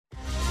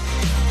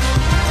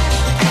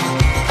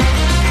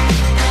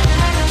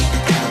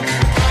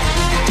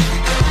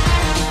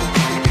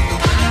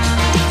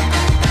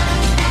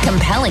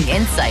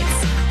Compelling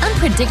insights,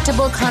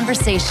 unpredictable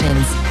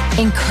conversations,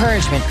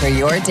 encouragement for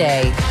your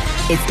day.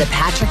 It's the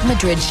Patrick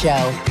Madrid Show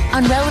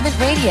on Relevant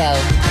Radio.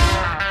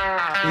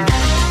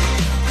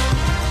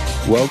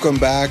 Welcome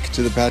back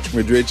to the Patrick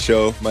Madrid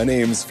Show. My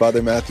name's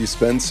Father Matthew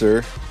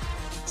Spencer,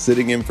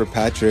 sitting in for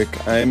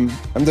Patrick. I'm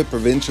the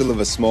provincial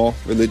of a small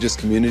religious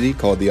community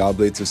called the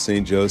Oblates of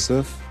St.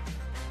 Joseph.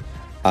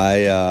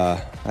 I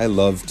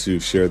love to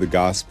share the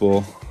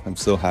gospel. I'm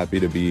so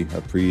happy to be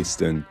a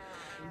priest and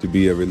to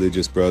be a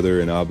religious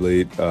brother in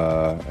Oblate,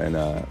 and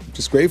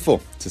just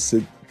grateful to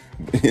sit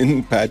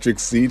in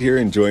Patrick's seat here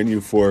and join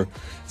you for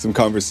some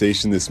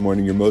conversation this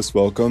morning. You're most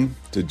welcome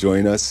to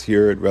join us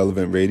here at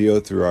Relevant Radio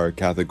through our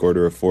Catholic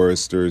Order of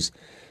Foresters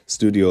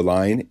studio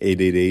line.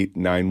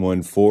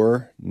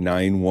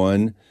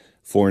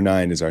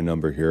 888-914-9149 is our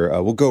number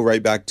here. We'll go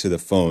right back to the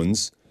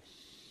phones.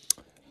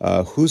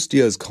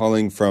 Hustia is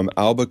calling from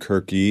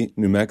Albuquerque,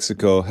 New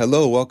Mexico.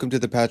 Hello, welcome to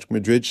the Patrick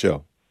Madrid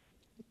Show.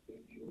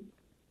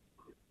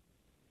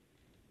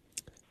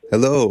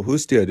 Hello,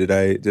 Hustia.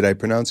 Did I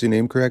pronounce your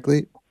name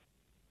correctly?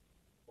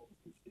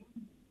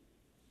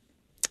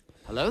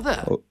 Hello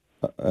there.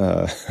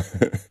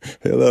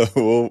 Hello.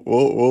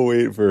 We'll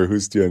wait for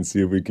Hustia and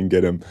see if we can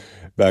get him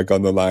back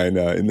on the line.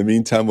 In the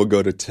meantime, we'll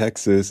go to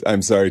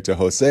to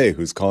Jose,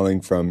 who's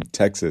calling from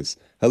Texas.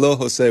 Hello,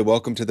 Jose.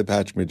 Welcome to the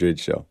Patrick Madrid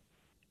Show.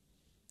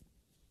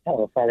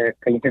 Hello, Father.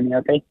 Can you hear me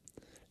okay?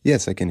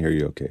 Yes, I can hear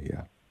you okay,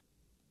 yeah.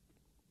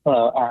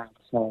 Hello.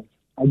 So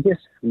I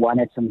just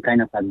wanted some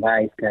kind of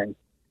advice because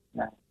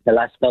the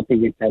last topic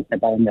you talked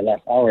about in the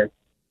last hour,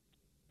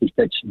 it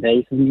touched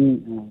base on me.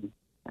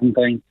 I'm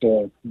going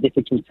through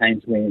difficult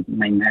times with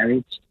my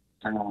marriage.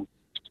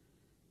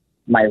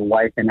 My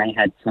wife and I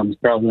had some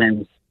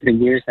problems 3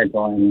 years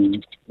ago,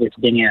 and it's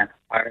been a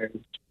hard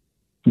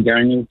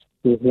journey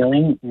to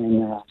healing.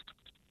 And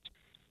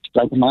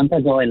like a month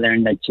ago, I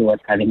learned that she was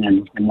having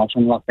an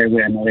emotional affair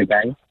with another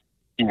guy.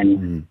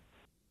 And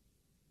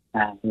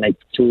like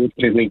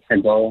 2-3 weeks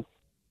ago,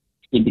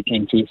 it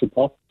became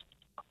physical.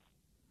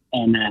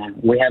 And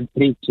we have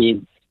 3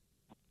 kids.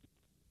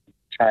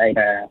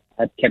 I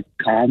kept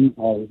calm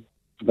all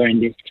during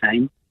this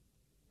time.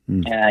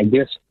 I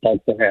just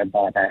talked to her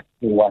about that.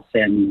 It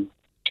wasn't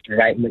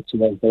right what she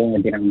was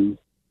doing.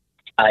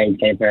 I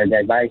gave her the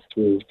advice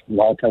to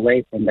walk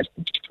away from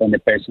the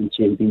person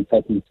she's been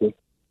talking to.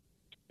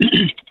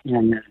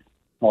 And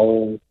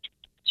all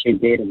she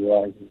did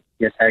was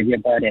just argue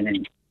about it.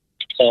 And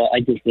so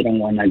I just didn't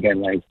want to get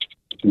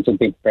into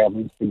big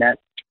problems with that.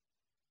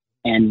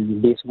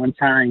 And this one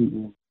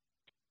time,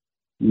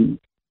 me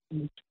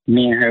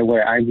and her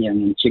were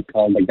arguing, and she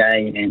called the guy,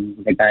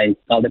 and the guy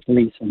called the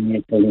police, and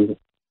the police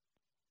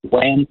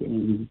went,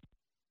 and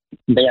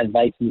they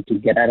advised me to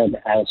get out of the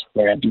house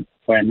for a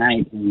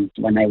night. And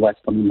when I was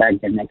coming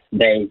back the next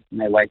day,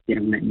 my wife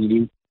didn't let me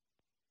in.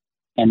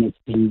 And it's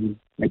been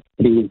like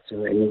 3 weeks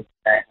already.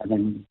 I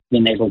haven't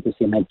been able to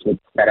see my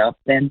kids that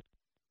often.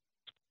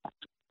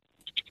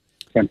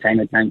 From time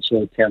to time,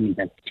 she'll tell me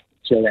that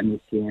she'll let me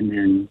see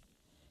him,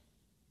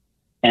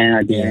 and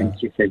at the end,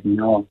 she said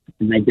no.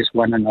 And I just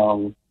want to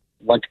know,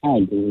 what can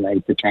I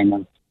do, to kind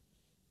of...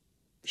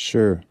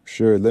 Sure.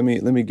 Let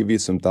me give you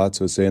some thoughts,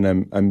 Jose.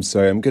 And I'm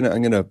sorry, I'm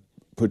gonna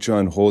put you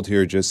on hold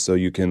here just so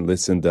you can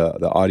listen.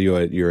 The audio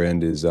at your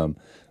end is a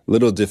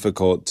little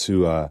difficult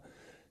to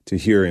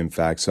hear, in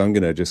fact. So I'm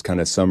gonna just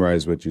kind of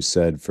summarize what you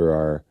said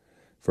for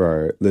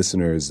our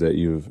listeners. That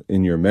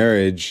in your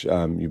marriage,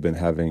 you've been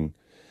having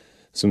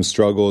some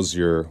struggles.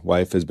 Your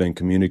wife has been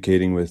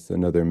communicating with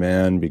another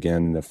man,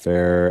 began an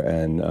affair,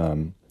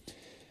 and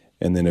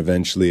then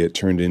eventually it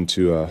turned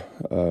into a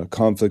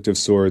conflict of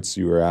sorts.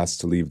 You were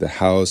asked to leave the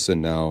house,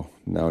 and now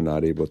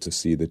not able to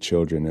see the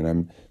children. And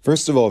I'm,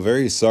 first of all,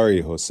 very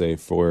sorry, Jose,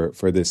 for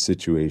this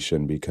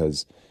situation,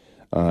 because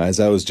as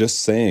I was just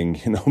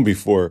saying,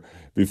 before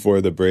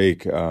the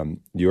break,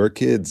 your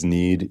kids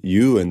need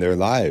you in their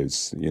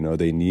lives.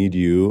 They need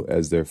you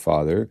as their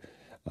father.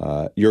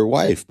 Your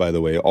wife, by the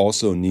way,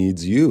 also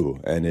needs you,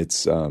 and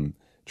it's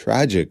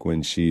tragic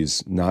when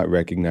she's not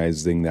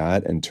recognizing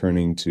that and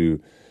turning to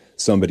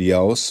somebody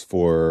else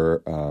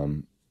for,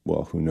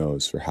 who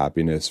knows, for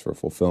happiness, for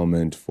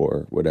fulfillment,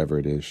 for whatever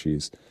it is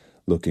she's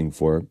looking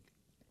for.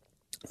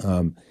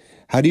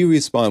 How do you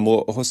respond?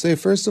 Well, Jose,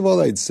 first of all,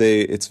 I'd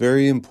say it's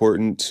very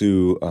important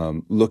to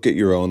look at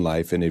your own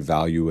life and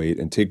evaluate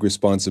and take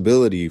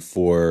responsibility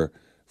for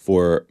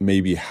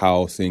maybe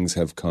how things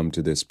have come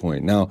to this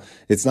point. Now,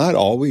 it's not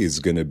always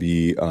going to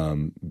be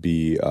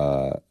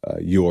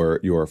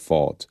your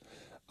fault,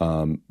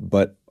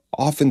 but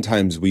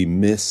oftentimes we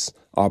miss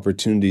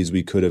opportunities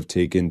we could have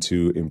taken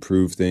to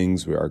improve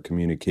things, where our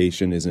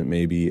communication isn't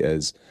maybe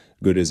as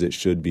good as it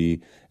should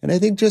be. And I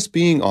think just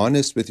being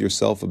honest with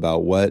yourself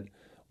about what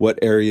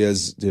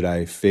areas did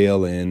I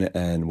fail in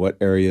and what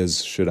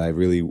areas should I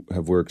really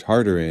have worked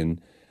harder in,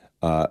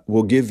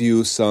 will give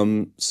you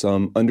some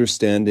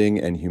understanding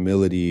and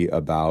humility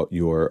about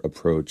your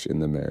approach in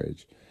the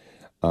marriage.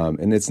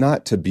 And it's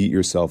not to beat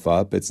yourself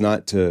up. It's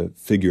not to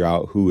figure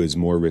out who is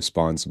more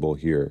responsible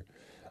here.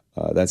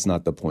 That's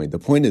not the point. The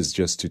point is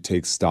just to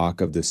take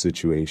stock of the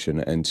situation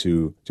and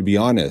to be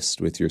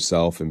honest with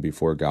yourself and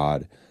before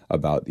God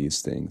about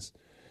these things.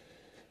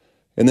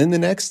 And then the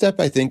next step,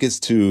 I think, is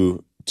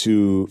to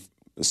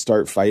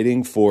start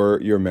fighting for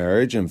your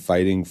marriage and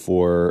fighting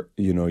for,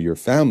 your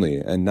family,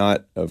 and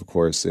not, of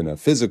course, in a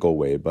physical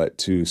way, but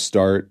to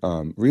start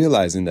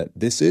realizing that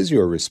this is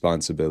your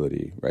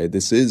responsibility, right?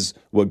 This is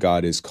what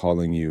God is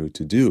calling you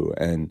to do.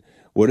 And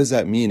what does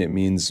that mean? It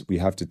means we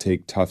have to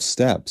take tough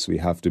steps. We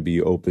have to be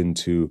open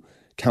to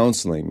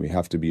counseling. We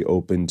have to be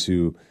open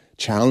to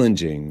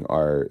challenging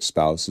our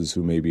spouses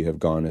who maybe have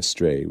gone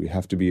astray. We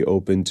have to be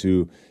open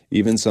to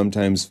even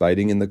sometimes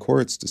fighting in the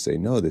courts to say,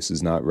 no, this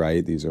is not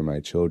right. These are my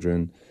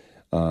children.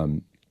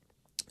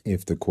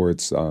 If the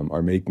courts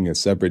are making a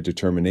separate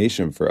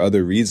determination for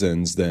other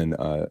reasons, then,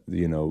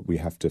 we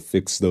have to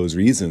fix those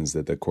reasons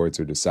that the courts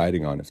are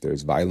deciding on. If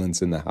there's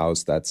violence in the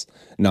house, that's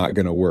not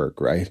going to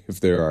work, right? If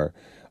there are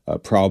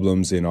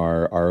problems in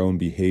our own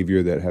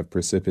behavior that have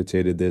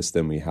precipitated this,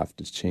 then we have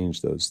to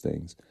change those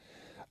things.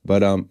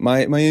 But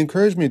my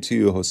encouragement to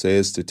you, Jose,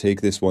 is to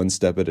take this one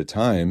step at a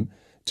time,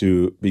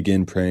 to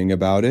begin praying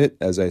about it,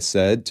 as I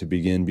said, to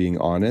begin being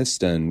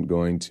honest and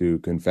going to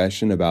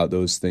confession about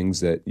those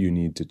things that you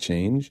need to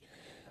change.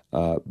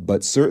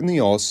 But certainly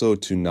also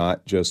to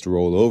not just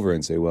roll over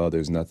and say, well,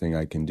 there's nothing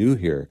I can do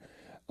here.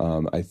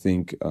 I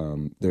think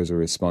there's a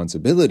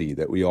responsibility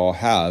that we all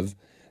have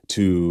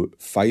to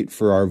fight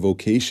for our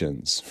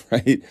vocations,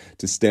 right?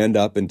 To stand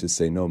up and to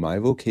say, no, my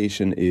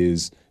vocation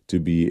is to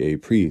be a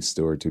priest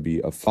or to be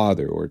a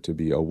father or to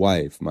be a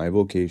wife. My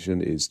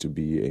vocation is to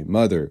be a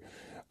mother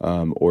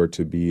or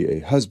to be a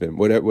husband,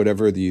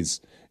 whatever these,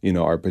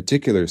 our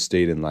particular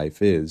state in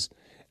life is.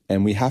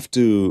 And we have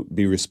to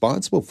be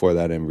responsible for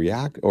that and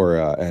react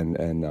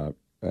and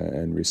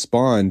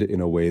respond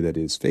in a way that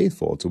is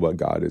faithful to what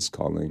God is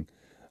calling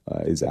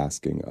is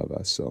asking of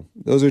us. So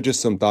those are just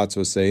some thoughts,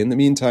 Jose. In the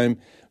meantime,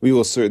 we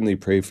will certainly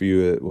pray for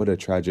you. What a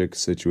tragic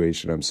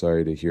situation. I'm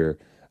sorry to hear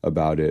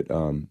about it.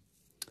 I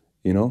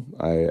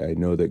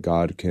know that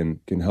God can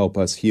help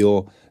us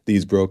heal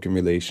these broken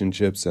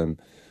relationships, and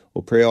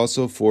we'll pray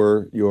also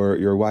for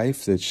your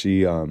wife that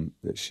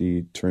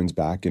she turns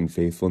back in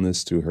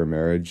faithfulness to her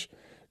marriage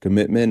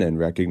commitment and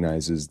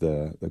recognizes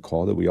the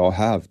call that we all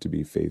have to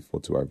be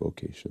faithful to our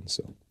vocation.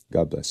 So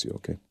God bless you.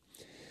 Okay.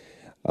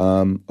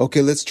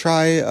 Okay, let's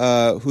try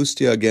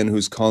Hustia again,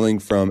 who's calling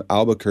from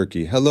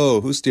Albuquerque.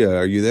 Hello, Hustia,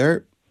 are you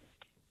there?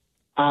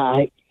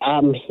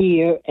 I'm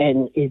here,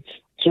 and it's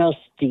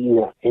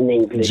Justina in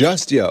English.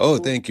 Justia. Oh,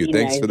 thank you.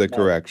 Thanks for the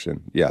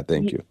correction. Yeah,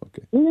 thank you.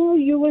 Okay. No,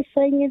 you were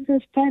saying it in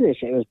Spanish.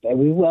 It was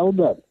very well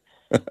done.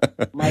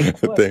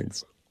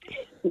 Thanks.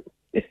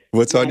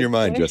 What's on your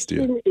mind,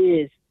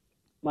 Justia?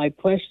 My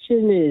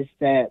question is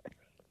that,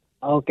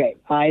 okay,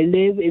 I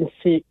live in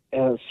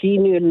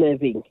senior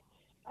living.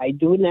 I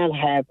do not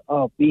have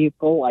a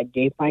vehicle. I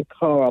gave my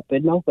car up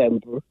in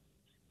November.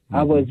 Mm-hmm.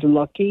 I was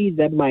lucky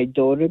that my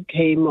daughter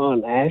came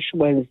on Ash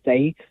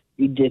Wednesday.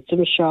 We did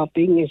some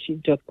shopping, and she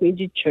took me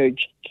to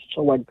church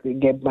so I could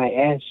get my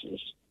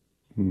ashes.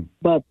 Mm.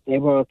 But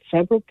there were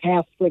several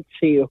Catholics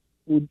here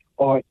who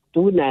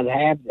do not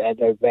have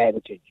that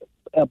advantage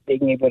of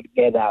being able to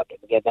get out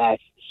and get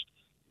ashes.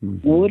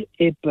 Mm-hmm. Would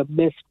it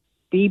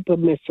be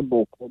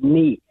permissible for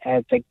me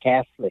as a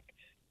Catholic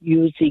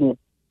using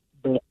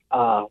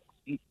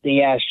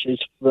the ashes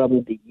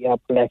from the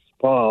blessed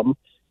palm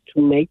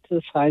to make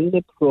the sign of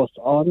the cross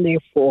on their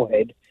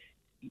forehead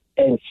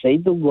and say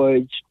the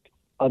words,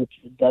 unto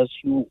thus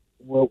you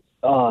will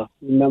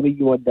remember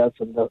your death,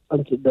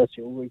 unto thus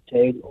you will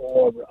retain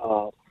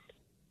or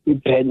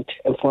repent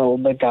and follow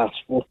the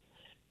gospel,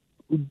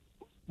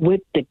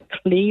 with the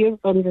clear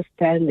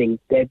understanding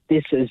that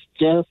this is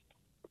just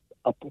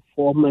a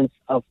performance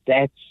of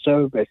that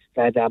service,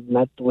 that I'm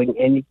not doing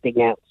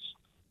anything else.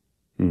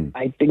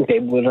 I think they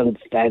would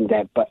understand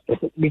that, but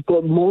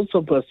because most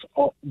of us,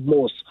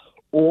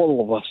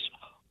 all of us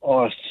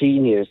are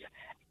seniors,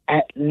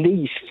 at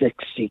least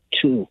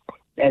 62.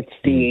 That's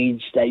the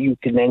age that you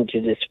can enter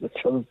this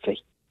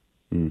facility.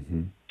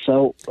 Mm-hmm.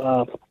 So,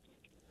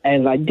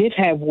 and I did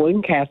have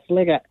one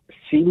Catholic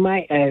see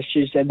my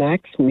ashes and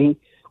ask me,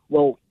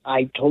 well,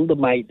 I told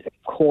him I'd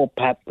call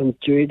Pat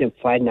Madrid and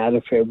find out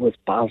if it was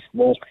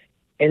possible,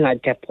 and I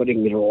kept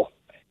putting it off.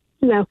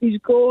 Now he's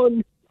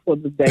gone for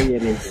the day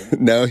anyway.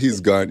 Now he's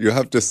gone. You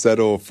have to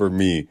settle for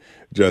me,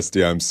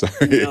 Justy. I'm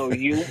sorry. No,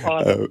 you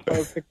are the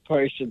perfect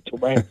person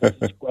to answer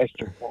this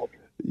question for me.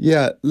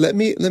 Yeah, let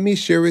me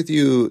share with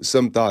you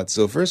some thoughts.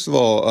 So first of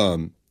all,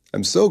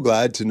 I'm so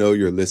glad to know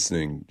you're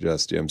listening,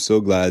 Justy. I'm so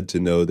glad to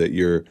know that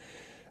you're,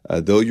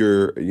 though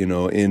you're,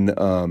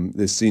 in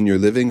this senior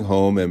living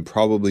home and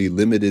probably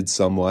limited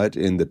somewhat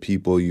in the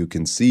people you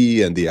can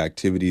see and the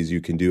activities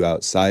you can do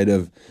outside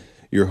of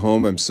your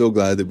home. I'm so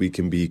glad that we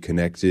can be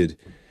connected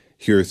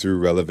here through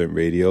Relevant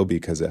Radio,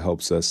 because it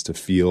helps us to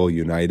feel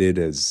united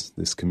as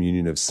this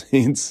communion of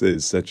saints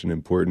is such an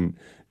important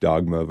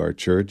dogma of our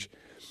church.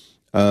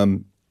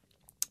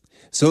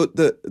 So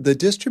the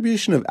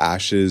distribution of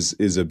ashes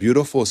is a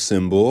beautiful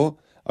symbol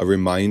a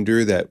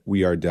reminder that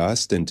we are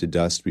dust and to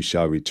dust we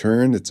shall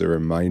return. It's a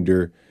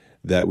reminder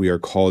that we are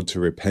called to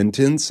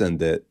repentance and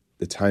that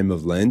the time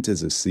of Lent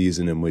is a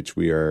season in which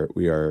we are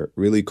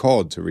really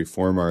called to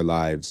reform our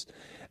lives.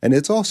 And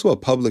it's also a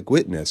public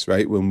witness,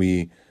 right? When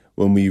we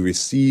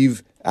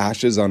receive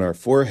ashes on our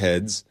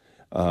foreheads,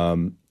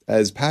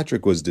 as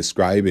Patrick was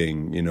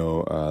describing,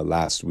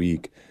 last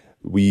week,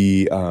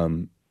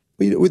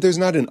 there's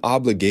not an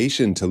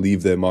obligation to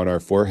leave them on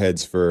our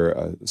foreheads for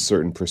a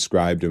certain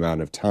prescribed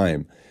amount of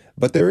time,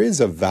 but there is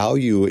a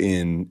value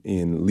in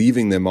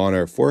leaving them on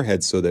our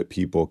foreheads so that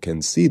people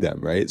can see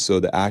them, right? So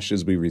the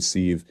ashes we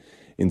receive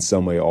in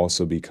some way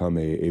also become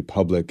a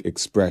public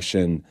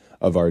expression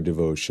of our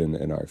devotion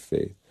and our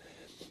faith.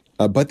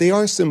 But they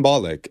are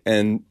symbolic,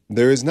 and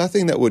there is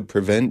nothing that would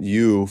prevent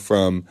you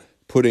from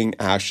putting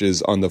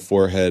ashes on the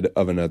forehead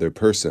of another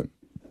person.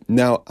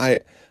 Now,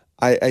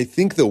 I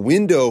think the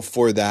window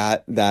for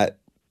that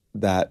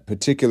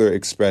particular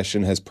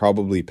expression has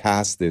probably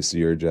passed this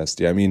year,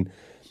 Justy. I mean,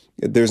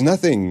 there's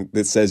nothing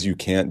that says you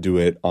can't do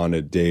it on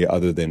a day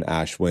other than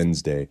Ash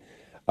Wednesday.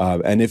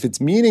 And if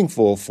it's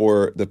meaningful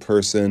for the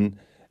person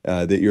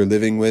that you're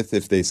living with,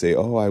 if they say,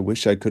 oh, I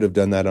wish I could have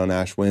done that on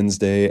Ash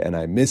Wednesday and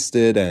I missed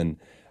it and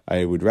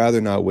I would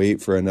rather not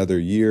wait for another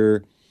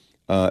year,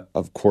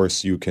 of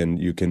course you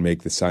can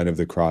make the sign of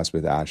the cross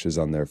with ashes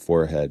on their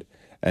forehead.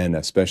 And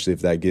especially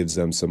if that gives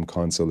them some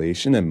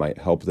consolation and might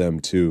help them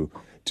to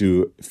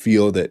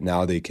feel that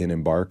now they can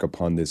embark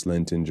upon this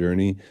Lenten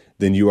journey,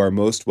 then you are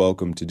most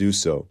welcome to do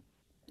so.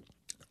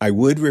 I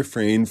would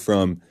refrain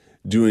from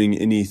doing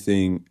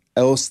anything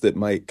else that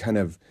might kind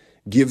of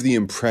give the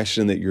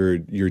impression that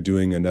you're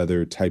doing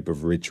another type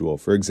of ritual.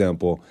 For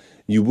example,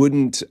 you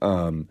wouldn't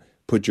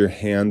put your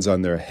hands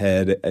on their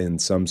head in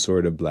some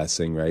sort of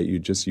blessing, right? You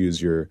just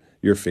use your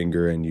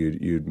finger and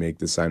you'd make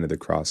the sign of the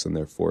cross on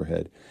their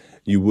forehead.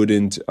 You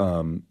wouldn't,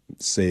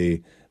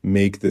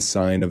 make the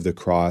sign of the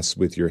cross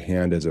with your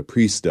hand as a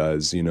priest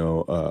does,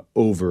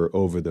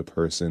 over the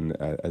person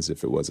as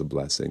if it was a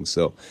blessing.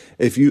 So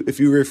if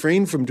you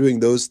refrain from doing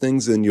those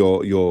things, then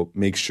you'll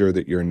make sure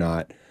that you're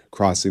not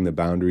crossing the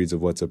boundaries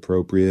of what's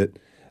appropriate.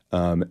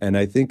 And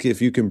I think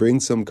if you can bring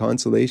some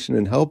consolation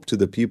and help to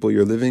the people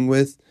you're living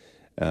with,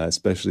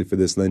 especially for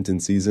this Lenten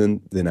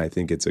season, then I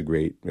think it's a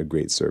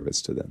great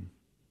service to them.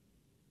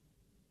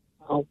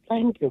 Oh,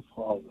 thank you,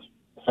 Father.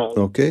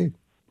 Okay.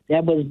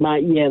 That was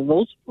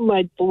those were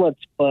my thoughts,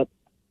 but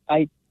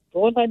I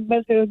thought I'd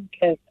better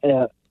get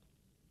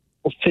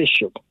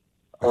official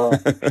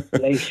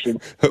explanation.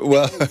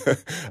 Well,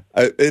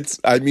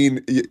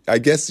 I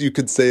guess you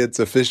could say it's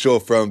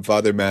official from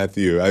Father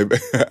Matthew.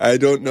 I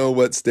don't know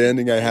what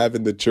standing I have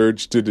in the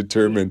church to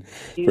determine.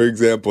 For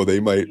example,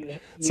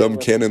 some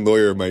canon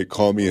lawyer might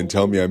call me and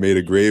tell me I made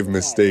a grave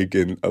mistake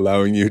in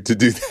allowing you to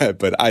do that,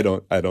 but I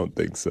don't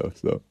think so.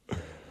 So,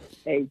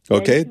 Hey,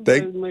 okay,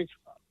 very much.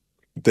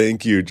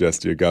 Thank you,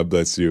 Justia. God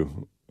bless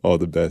you. All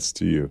the best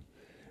to you.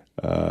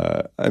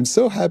 I'm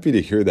so happy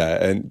to hear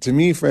that. And to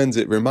me, friends,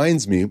 it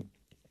reminds me,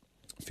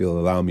 if you'll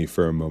allow me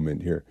for a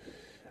moment here,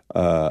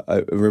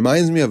 it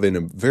reminds me of a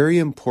very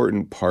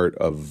important part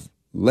of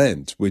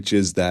Lent, which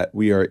is that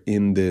we are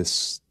in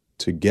this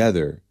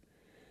together.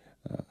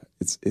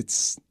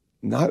 It's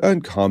not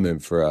uncommon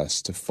for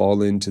us to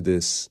fall into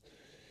this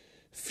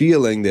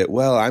feeling that,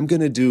 well, I'm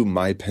going to do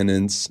my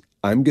penance,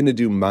 I'm going to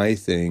do my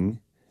thing,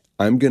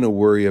 I'm going to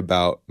worry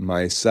about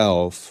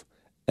myself,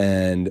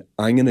 and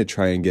I'm going to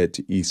try and get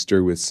to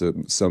Easter with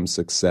some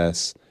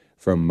success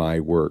from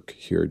my work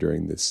here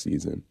during this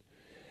season.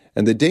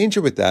 And the danger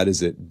with that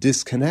is it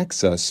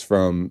disconnects us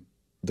from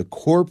the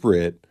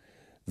corporate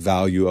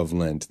value of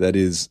Lent, that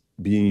is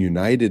being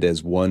united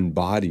as one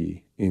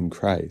body in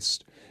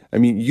Christ. I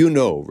mean,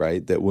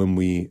 right, that when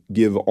we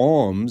give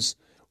alms,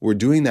 we're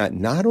doing that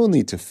not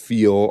only to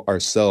feel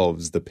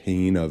ourselves the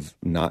pain of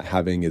not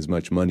having as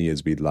much money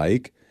as we'd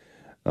like.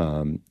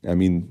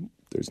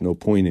 There's no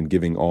point in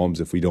giving alms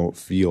if we don't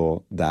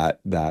feel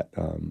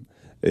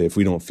if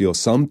we don't feel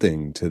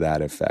something to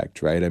that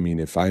effect, right? I mean,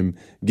 if I'm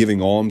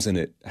giving alms and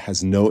it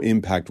has no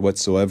impact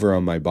whatsoever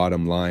on my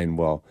bottom line,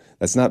 well,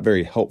 that's not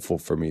very helpful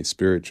for me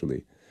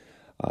spiritually.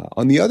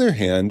 On the other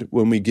hand,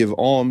 when we give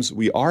alms,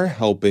 we are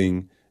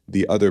helping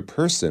the other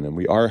person, and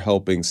we are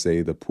helping,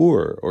 say, the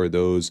poor or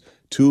those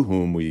to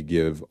whom we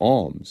give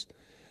alms.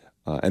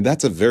 And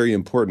that's a very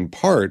important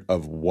part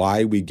of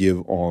why we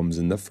give alms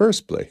in the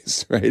first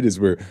place, right? Is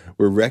we're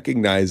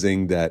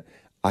recognizing that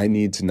I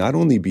need to not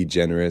only be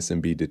generous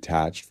and be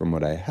detached from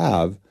what I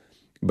have,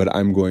 but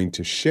I'm going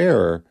to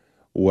share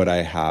what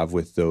I have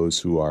with those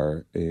who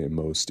are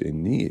most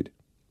in need.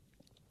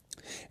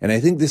 And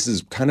I think this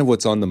is kind of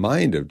what's on the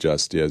mind of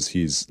Justy as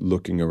he's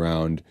looking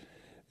around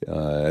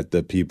at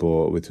the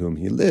people with whom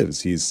he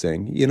lives. He's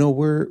saying,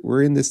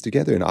 we're in this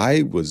together. And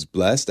I was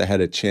blessed. I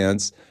had a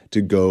chance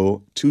to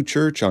go to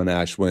church on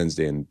Ash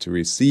Wednesday and to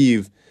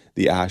receive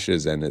the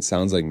ashes. And it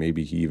sounds like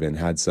maybe he even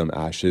had some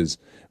ashes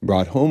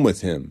brought home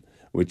with him,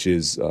 which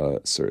is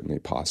certainly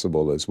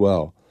possible as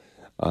well.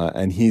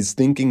 And he's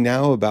thinking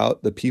now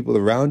about the people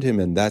around him.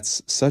 And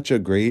that's such a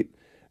great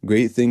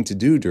great thing to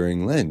do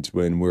during Lent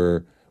when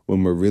we're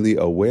really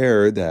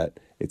aware that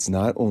it's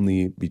not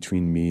only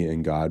between me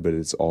and God, but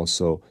it's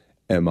also,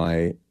 am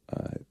I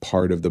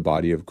part of the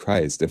body of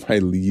Christ? Am I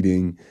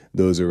leading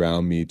those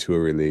around me to a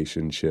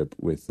relationship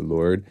with the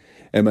Lord?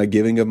 Am I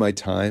giving of my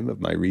time, of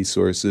my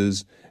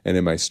resources, and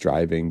am I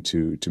striving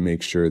to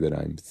make sure that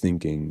I'm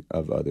thinking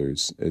of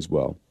others as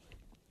well?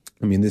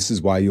 I mean, this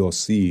is why you'll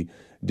see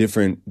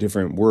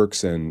different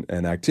works and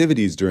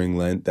activities during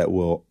Lent that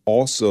will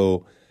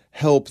also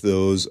help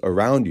those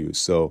around you.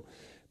 So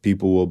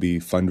people will be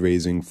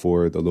fundraising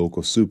for the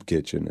local soup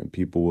kitchen, and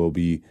people will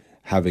be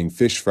having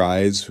fish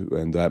fries,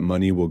 and that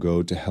money will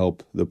go to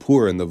help the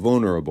poor and the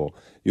vulnerable.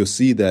 You'll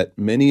see that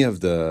many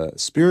of the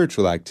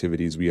spiritual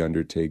activities we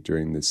undertake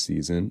during this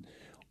season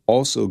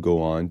also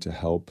go on to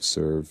help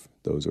serve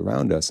those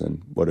around us,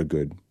 and what a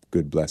good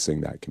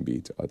blessing that can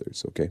be to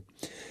others, okay?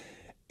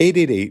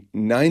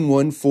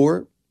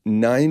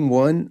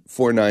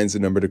 888-914-9149 is the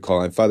number to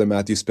call. I'm Father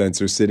Matthew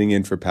Spencer, sitting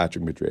in for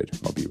Patrick Madrid.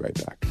 I'll be right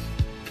back.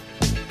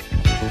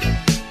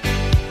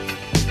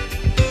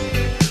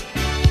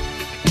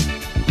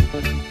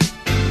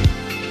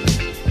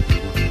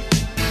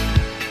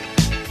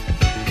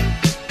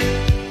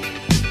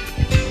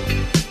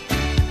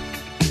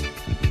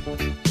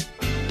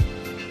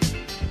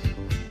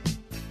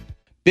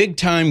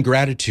 Big-time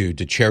gratitude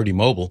to Charity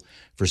Mobile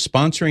for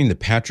sponsoring the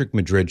Patrick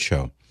Madrid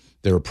Show.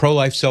 They're a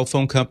pro-life cell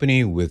phone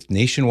company with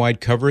nationwide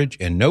coverage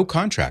and no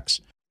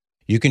contracts.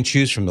 You can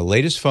choose from the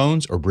latest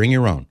phones or bring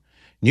your own.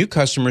 New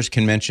customers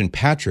can mention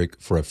Patrick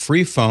for a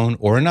free phone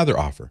or another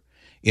offer.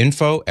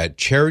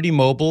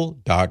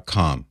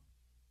 info@CharityMobile.com.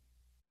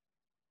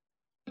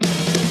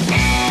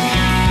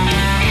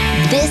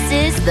 This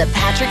is the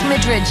Patrick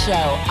Madrid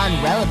Show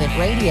on Relevant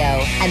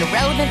Radio and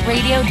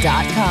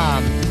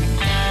RelevantRadio.com.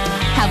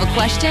 Have a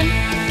question?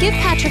 Give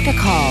Patrick a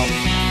call.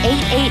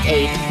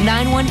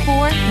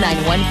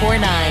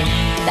 888-914-9149.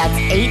 That's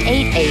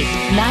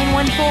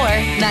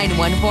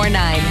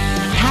 888-914-9149.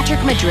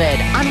 Patrick Madrid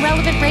on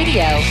Relevant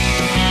Radio.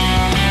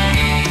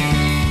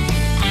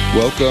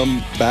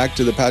 Welcome back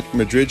to the Patrick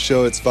Madrid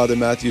Show. It's Father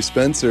Matthew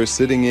Spencer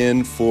sitting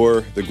in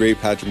for the great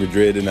Patrick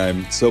Madrid, and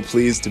I'm so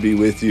pleased to be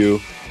with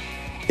you.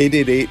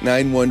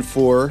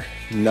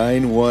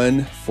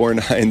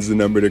 888-914-9149 is the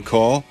number to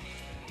call.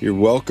 You're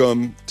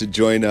welcome to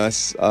join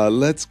us.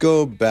 Let's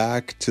go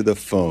back to the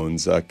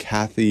phones.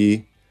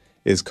 Kathy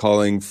is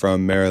calling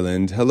from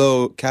Maryland.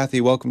 Hello, Kathy.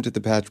 Welcome to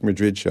the Patrick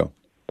Madrid Show.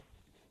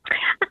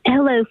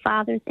 Hello,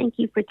 Father. Thank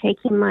you for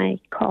taking my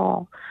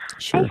call.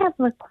 Sure. I have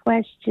a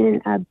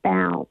question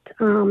about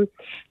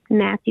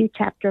Matthew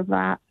chapter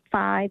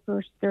 5,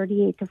 verse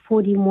 38 to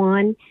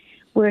 41,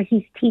 where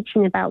he's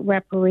teaching about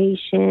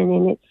reparation,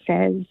 and it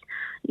says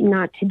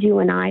not to do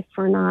an eye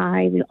for an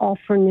eye,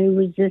 offer no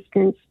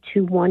resistance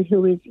to one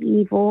who is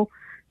evil.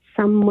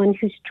 Someone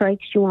who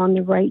strikes you on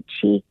the right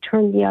cheek,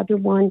 turn the other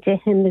one to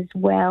him as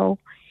well,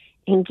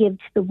 and give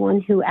to the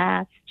one who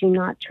asks. Do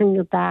not turn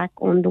your back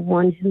on the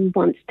one who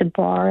wants to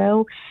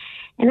borrow.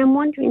 And I'm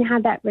wondering how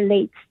that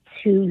relates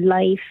to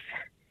life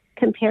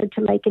compared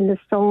to, like, in the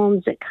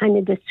Psalms, it kind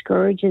of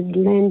discourages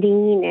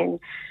lending. And,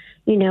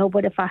 you know,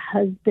 what if a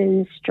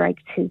husband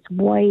strikes his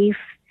wife?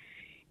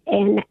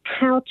 And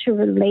how to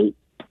relate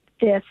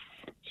this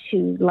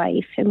to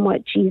life and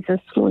what Jesus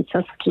wants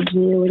us to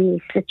do in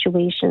these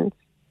situations.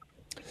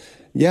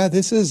 Yeah,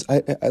 this is,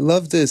 I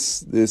love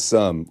this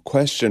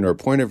question or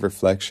point of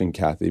reflection,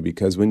 Kathy,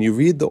 because when you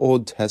read the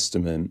Old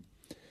Testament,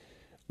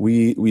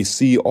 we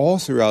see all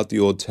throughout the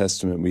Old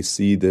Testament, we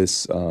see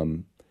this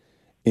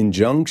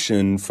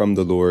injunction from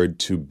the Lord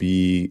to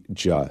be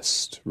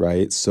just,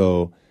 right?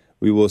 So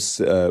we will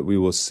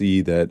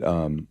see that,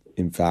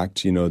 in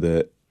fact, you know,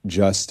 that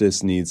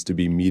justice needs to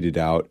be meted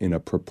out in a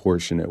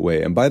proportionate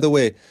way. And by the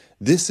way,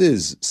 this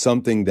is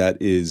something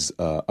that is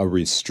a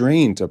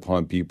restraint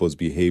upon people's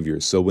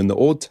behavior. So when the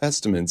Old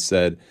Testament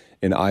said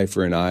an eye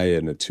for an eye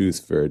and a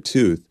tooth for a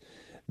tooth,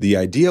 the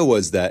idea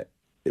was that,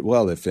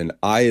 well, if an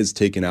eye is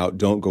taken out,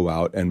 don't go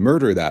out and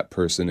murder that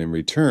person in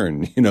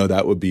return. You know,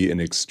 that would be an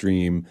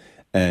extreme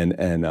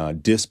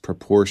and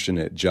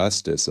disproportionate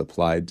justice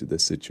applied to the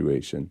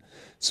situation.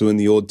 So in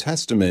the Old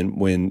Testament,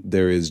 when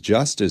there is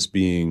justice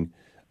being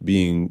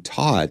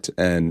taught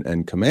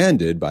and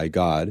commanded by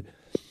God,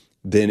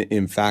 then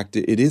in fact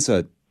it is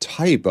a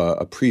type,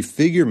 a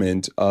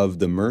prefigurement of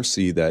the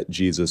mercy that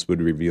Jesus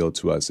would reveal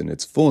to us in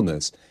its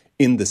fullness,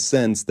 in the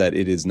sense that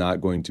it is not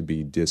going to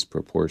be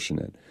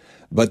disproportionate.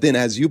 But then,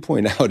 as you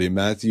point out in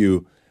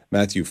Matthew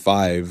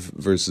 5,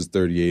 verses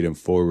 38 and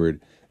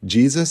forward,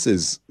 Jesus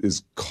is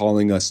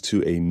calling us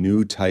to a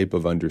new type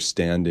of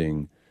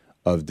understanding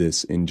of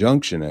this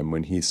injunction. And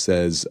when he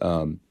says,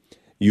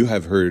 you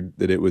have heard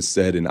that it was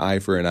said, an eye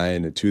for an eye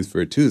and a tooth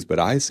for a tooth, but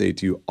I say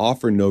to you,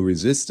 offer no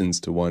resistance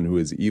to one who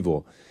is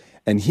evil.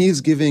 And he's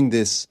giving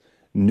this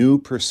new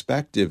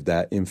perspective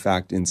that, in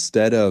fact,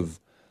 instead of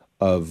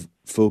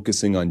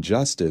focusing on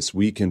justice,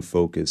 we can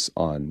focus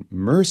on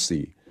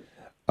mercy.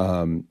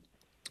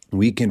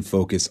 We can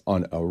focus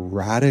on a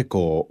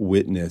radical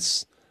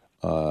witness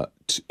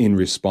in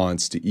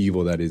response to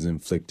evil that is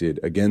inflicted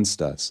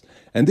against us.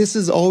 And this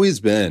has always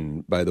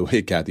been, by the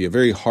way, Kathy, a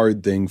very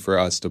hard thing for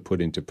us to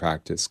put into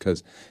practice,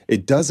 because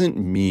it doesn't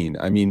mean,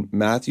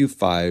 Matthew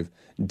 5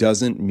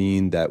 doesn't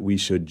mean that we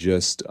should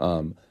just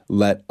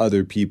let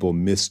other people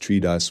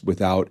mistreat us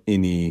without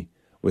any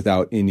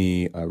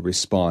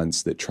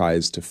response that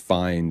tries to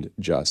find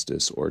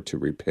justice or to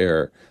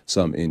repair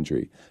some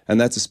injury.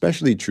 And that's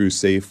especially true,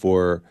 say,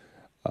 for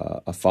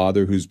a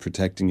father who's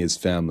protecting his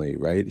family,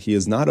 right? He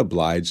is not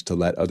obliged to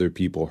let other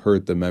people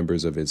hurt the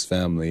members of his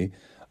family.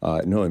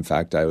 No, in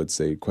fact, I would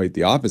say quite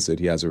the opposite.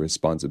 He has a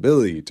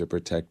responsibility to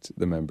protect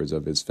the members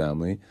of his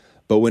family.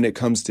 But when it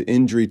comes to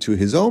injury to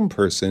his own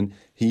person,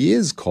 he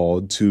is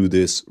called to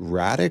this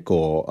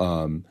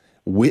radical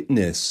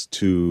witness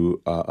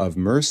of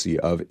mercy,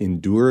 of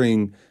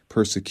enduring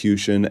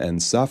persecution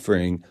and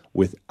suffering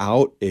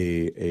without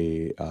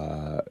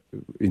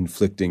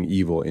inflicting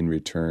evil in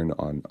return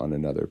on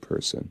another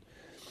person.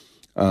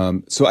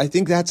 So I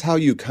think that's how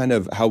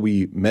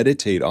we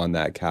meditate on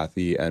that,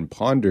 Kathy, and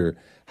ponder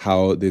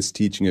how this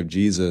teaching of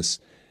Jesus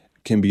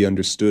can be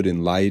understood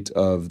in light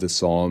of the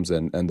Psalms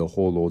and the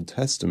whole Old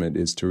Testament,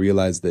 is to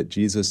realize that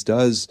Jesus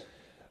does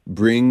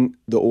bring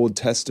the Old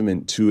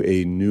Testament to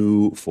a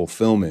new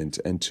fulfillment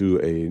and to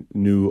a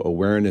new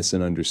awareness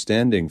and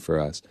understanding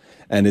for us.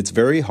 And it's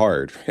very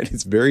hard, right?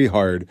 It's very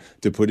hard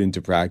to put into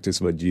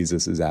practice what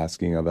Jesus is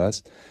asking of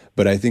us.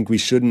 But I think we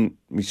shouldn't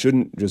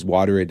just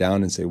water it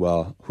down and say,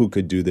 well, who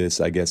could do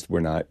this? I guess we're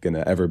not going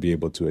to ever be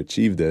able to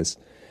achieve this.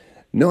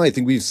 No, I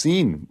think we've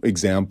seen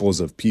examples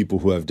of people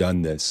who have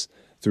done this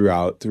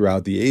throughout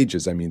the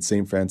ages.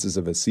 St. Francis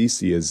of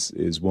Assisi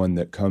is one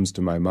that comes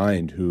to my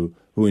mind, who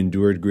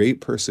endured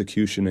great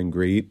persecution and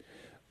great,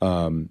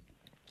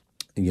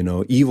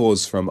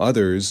 evils from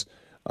others,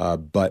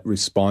 but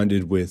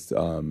responded with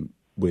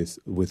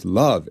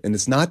love. And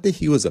it's not that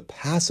he was a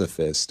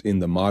pacifist in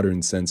the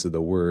modern sense of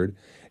the word.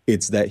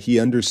 It's that he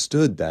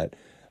understood that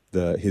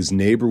his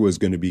neighbor was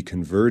going to be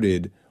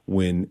converted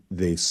when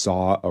they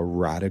saw a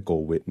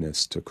radical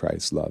witness to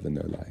Christ's love in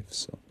their life.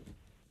 So,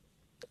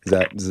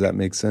 does that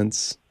make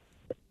sense?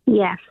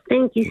 Yes.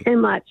 Thank you so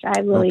much. I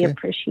really Okay.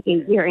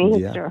 appreciate your answer.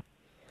 Yeah.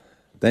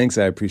 Thanks.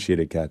 I appreciate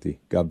it, Kathy.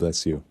 God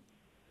bless you.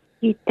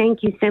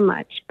 Thank you so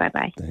much.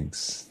 Bye-bye.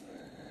 Thanks.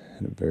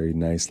 And a very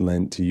nice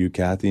Lent to you,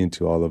 Kathy, and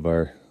to all of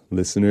our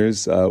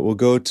listeners. We'll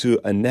go to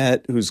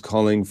Annette, who's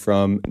calling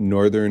from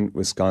northern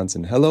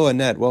Wisconsin. Hello,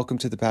 Annette. Welcome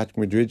to the Patrick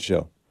Madrid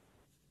Show.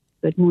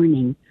 Good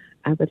morning.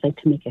 I would like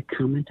to make a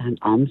comment on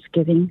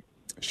almsgiving.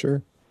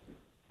 Sure.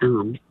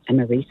 I'm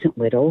a recent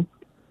widow,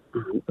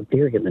 a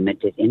very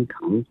limited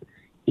income,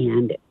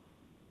 and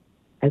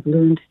I've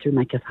learned through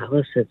my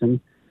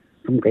Catholicism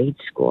from grade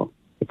school,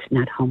 it's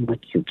not how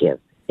much you give,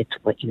 it's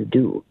what you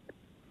do.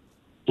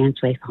 And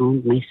so I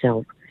found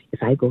myself,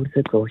 if I go to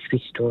the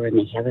grocery store and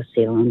they have a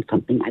sale on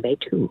something, I buy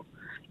two.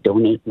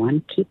 Donate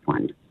one, keep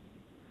one.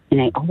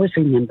 And I always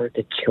remember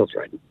the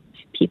children.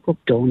 People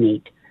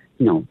donate,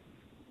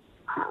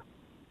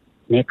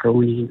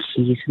 macaroni and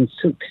cheese and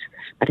soups.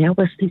 But I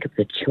always think of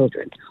the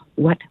children.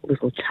 What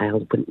little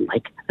child wouldn't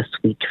like a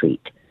sweet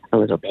treat, a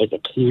little bag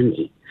of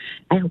candy?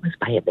 I always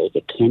buy a bag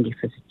of candy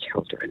for the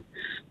children,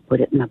 put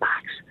it in the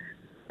box.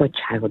 What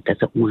child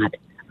doesn't want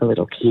a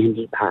little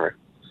candy bar?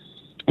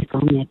 I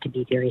found that to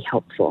be very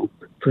helpful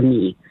for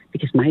me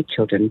because my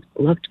children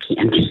loved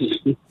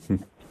candy. So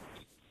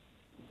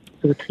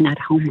it's not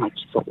how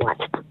much, but what,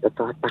 the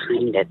thought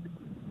behind it.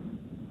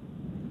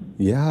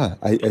 Yeah,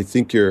 I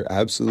think you're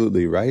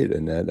absolutely right,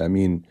 Annette.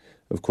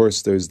 Of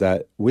course, there's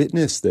that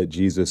witness that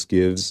Jesus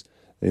gives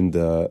in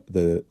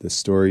the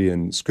story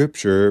in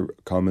Scripture,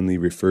 commonly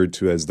referred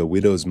to as the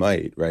widow's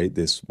mite, right?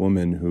 This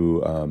woman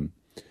who,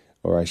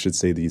 or I should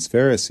say these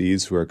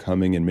Pharisees who are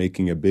coming and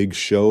making a big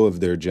show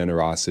of their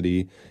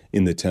generosity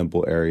in the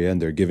temple area,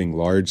 and they're giving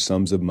large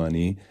sums of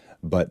money,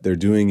 but they're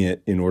doing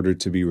it in order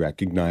to be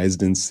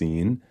recognized and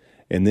seen.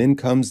 And then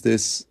comes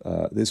this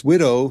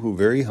widow who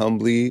very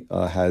humbly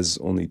has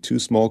only 2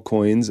 small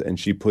coins, and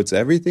she puts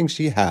everything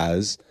she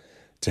has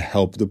to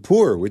help the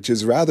poor, which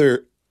is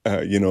rather,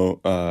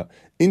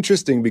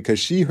 interesting because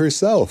she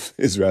herself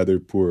is rather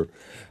poor.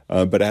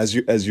 But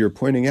as you're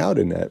pointing out,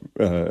 Annette,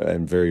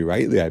 and very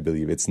rightly, I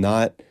believe, it's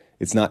not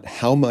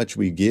how much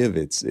we give.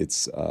 It's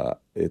the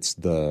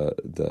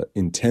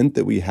intent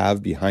that we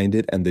have behind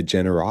it and the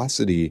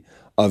generosity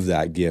of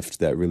that gift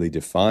that really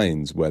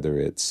defines whether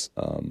it's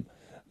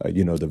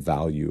the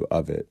value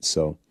of it.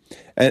 So,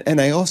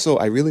 and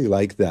I really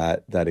like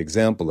that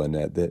example,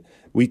 Annette, that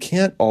we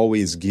can't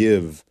always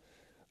give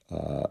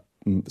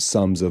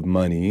sums of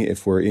money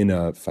if we're in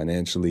a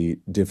financially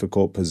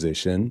difficult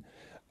position.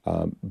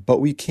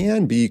 But we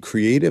can be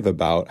creative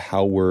about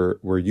how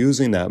we're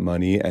using that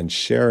money and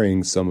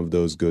sharing some of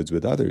those goods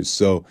with others.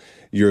 So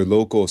your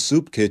local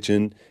soup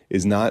kitchen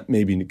is not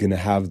maybe going to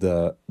have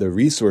the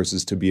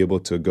resources to be able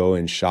to go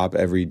and shop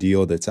every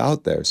deal that's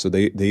out there. So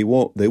they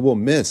will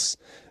miss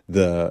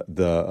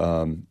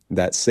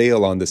that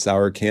sale on the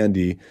sour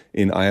candy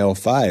in aisle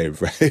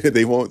 5, right?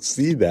 They won't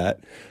see that,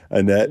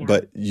 Annette,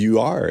 but you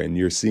are, and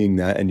you're seeing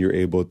that, and you're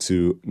able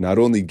to not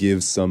only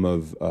give some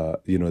of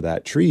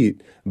that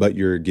treat, but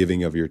you're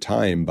giving of your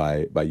time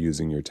by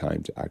using your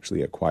time to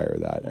actually acquire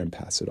that and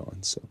pass it on.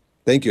 So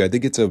thank you. I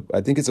think it's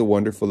a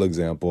wonderful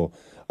example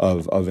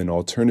of an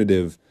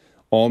alternative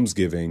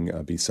almsgiving.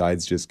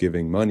 Besides just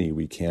giving money,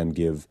 we can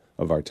give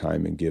of our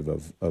time and give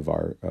of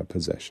our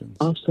possessions.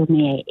 Also,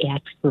 may I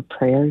ask for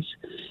prayers?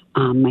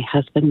 My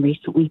husband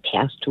recently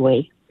passed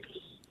away,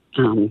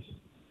 and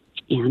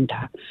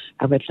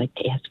I would like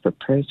to ask for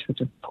prayers for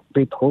the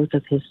repose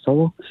of his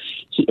soul.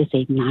 He is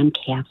a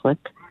non-Catholic,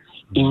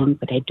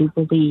 but I do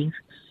believe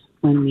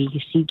when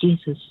we see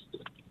Jesus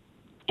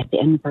at the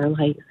end of our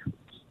life,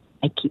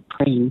 I keep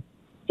praying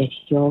that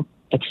he'll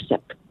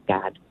accept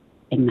God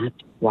and not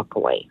walk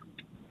away.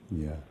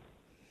 Yeah.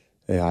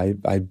 Yeah,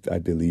 I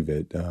believe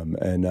it.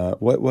 And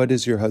what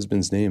is your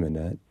husband's name,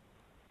 Annette?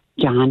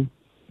 John.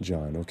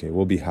 John. Okay,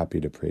 we'll be happy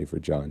to pray for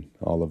John.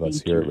 All of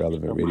us here at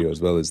Relevant Radio,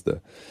 as well as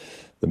the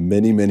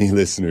many, many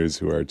listeners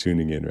who are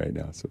tuning in right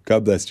now. So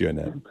God bless you,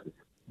 Annette.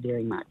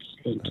 Very much.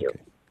 Thank you.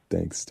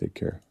 Thanks. Take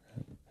care.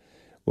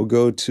 We'll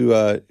go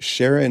to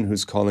Sharon,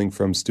 who's calling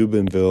from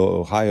Steubenville,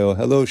 Ohio.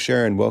 Hello,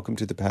 Sharon. Welcome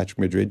to the Patrick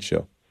Madrid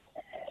Show.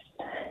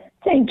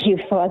 Thank you,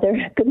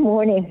 Father. Good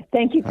morning.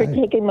 Thank you for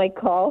taking my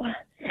call.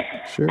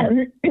 Sure.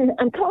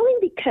 I'm calling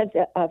because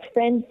a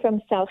friend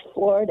from South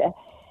Florida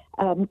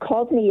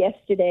called me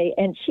yesterday,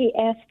 and she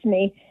asked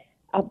me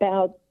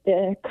about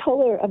the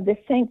color of the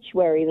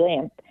sanctuary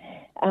lamp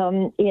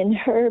in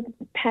her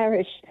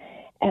parish.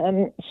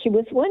 She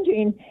was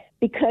wondering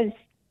because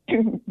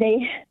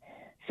they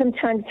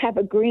sometimes have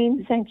a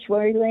green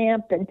sanctuary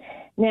lamp, and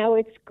now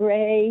it's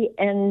gray,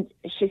 and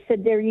she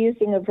said they're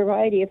using a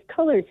variety of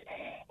colors.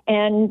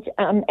 And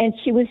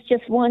she was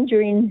just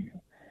wondering,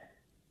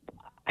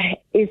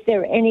 is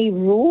there any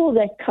rule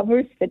that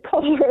covers the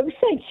color of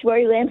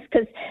sanctuary lamps?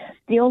 Because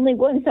the only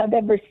ones I've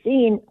ever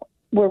seen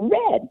were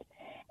red.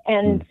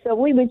 And so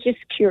we were just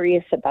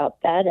curious about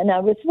that. And I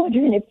was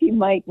wondering if you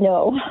might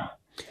know.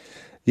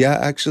 Yeah,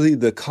 actually,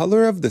 the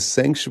color of the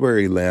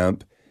sanctuary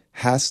lamp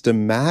has to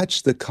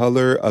match the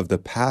color of the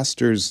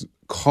pastor's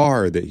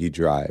car that he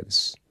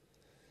drives.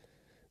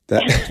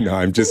 No,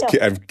 I'm just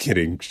I'm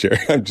kidding, Sharon.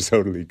 I'm just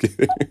totally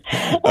kidding.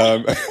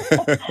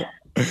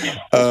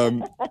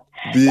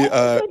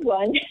 Good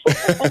one.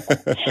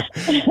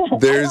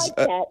 There's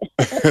I like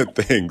that.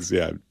 thanks.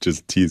 Yeah,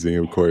 just teasing,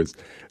 of course.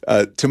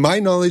 To my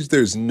knowledge,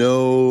 there's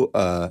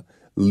no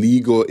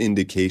legal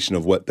indication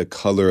of what the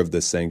color of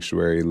the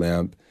sanctuary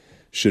lamp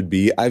should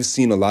be. I've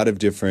seen a lot of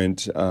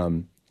different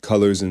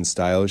colors and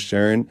styles,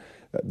 Sharon.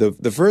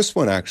 The first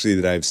one actually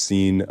that I've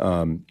seen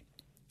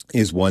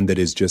is one that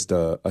is just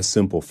a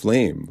simple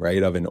flame,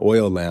 right, of an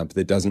oil lamp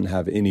that doesn't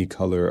have any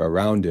color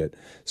around it.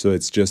 So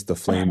it's just the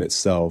flame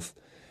itself.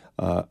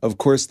 Of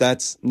course,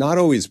 that's not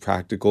always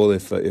practical.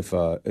 If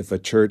a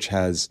church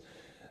has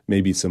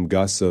maybe some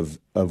gusts of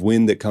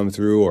wind that come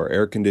through or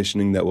air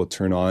conditioning that will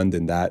turn on,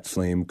 then that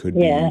flame could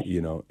be,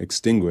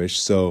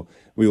 extinguished. So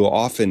we will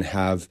often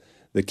have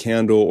the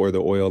candle or the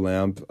oil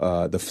lamp,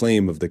 the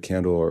flame of the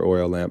candle or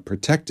oil lamp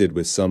protected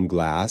with some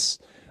glass.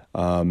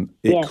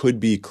 It could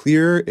be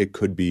clear, it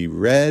could be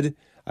red.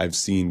 I've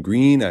seen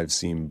green, I've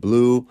seen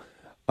blue.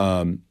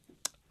 I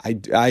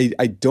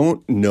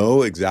don't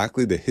know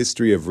exactly the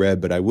history of red,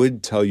 but I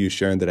would tell you,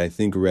 Sharon, that I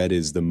think red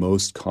is the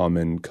most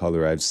common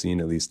color I've seen,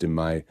 at least in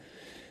my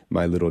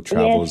little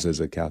travels as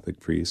a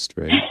Catholic priest,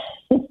 right?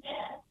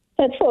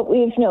 That's what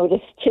we've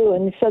noticed too,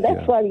 and so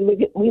that's why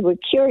we were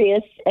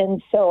curious,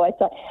 and so I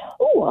thought,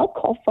 I'll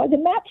call Father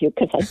Matthew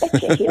because I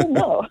bet you he'll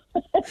know.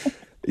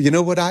 You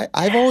know what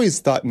I've always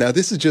thought. Now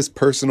this is just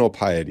personal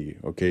piety,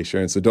 okay,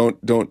 Sharon. So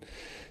don't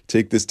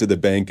take this to the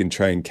bank and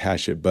try and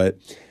cash it. But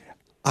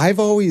I've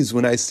always,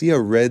 when I see a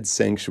red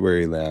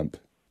sanctuary lamp,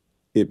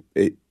 it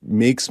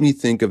makes me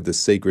think of the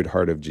Sacred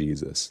Heart of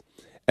Jesus.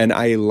 And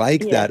I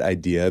like that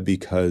idea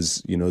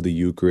because, the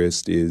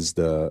Eucharist is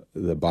the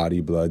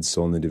body, blood,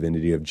 soul, and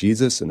divinity of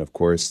Jesus. And of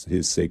course,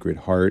 his Sacred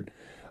Heart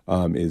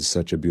is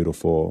such a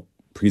beautiful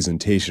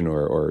presentation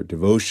or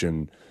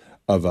devotion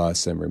of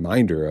us and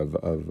reminder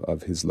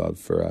of his love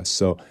for us.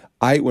 So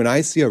when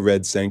I see a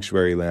red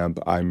sanctuary lamp,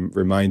 I'm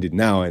reminded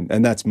now,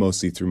 and that's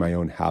mostly through my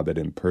own habit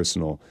and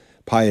personal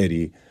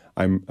piety,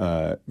 I'm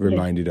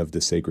reminded of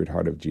the Sacred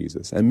Heart of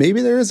Jesus. And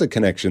maybe there is a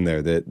connection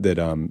there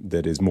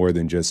that is more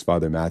than just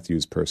Father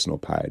Matthew's personal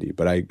piety,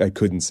 but I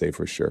couldn't say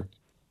for sure.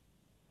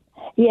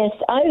 Yes,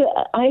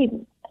 I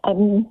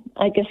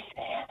guess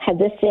had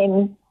the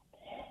same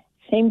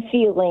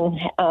feeling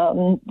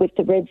with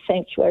the red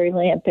sanctuary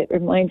lamp. It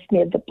reminds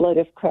me of the blood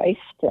of Christ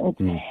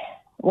and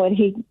what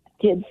he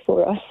did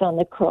for us on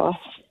the cross,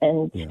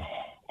 and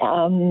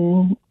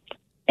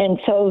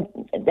so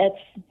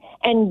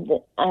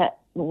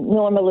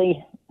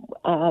normally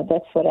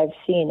that's what I've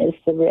seen is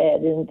the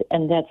red,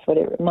 and that's what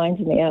it reminds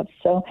me of.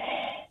 So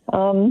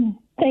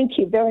thank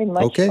you very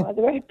much,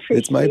 Father. I appreciate it.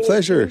 It's my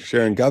pleasure,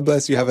 Sharon. God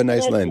bless you. Have a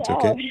nice Lent,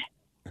 okay?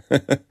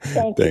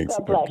 Thank you. Thanks.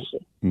 God bless you.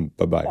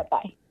 Bye-bye.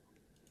 Bye-bye.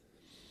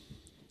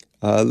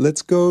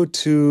 Let's go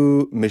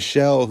to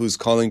Michelle, who's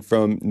calling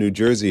from New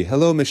Jersey.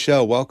 Hello,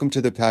 Michelle. Welcome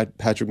to the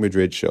Patrick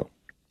Madrid Show.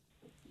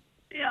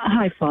 Yeah,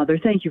 hi, Father.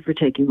 Thank you for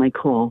taking my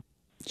call.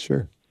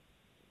 Sure.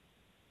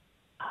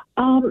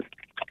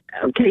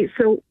 Okay,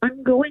 so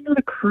I'm going on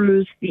a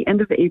cruise the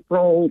end of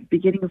April,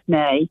 beginning of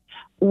May.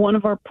 One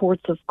of our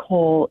ports of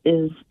call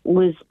is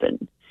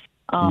Lisbon.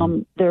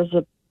 There's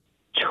a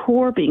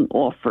tour being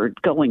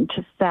offered going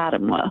to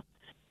Fatima.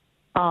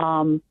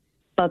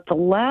 But the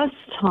last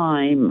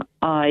time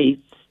I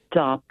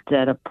stopped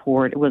at a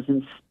port, it was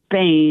in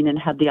Spain and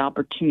had the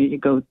opportunity to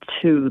go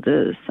to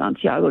the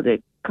Santiago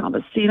de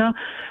Compostela.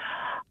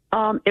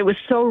 It was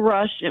so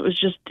rushed. It was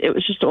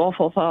just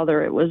awful,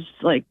 Father. It was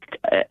like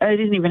I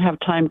didn't even have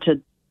time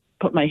to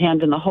put my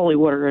hand in the holy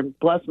water and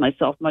bless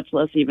myself, much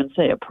less even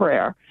say a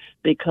prayer,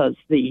 because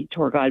the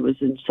tour guide was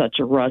in such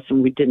a rush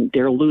and we didn't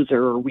dare lose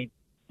her, or we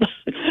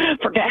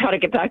forget how to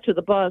get back to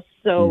the bus.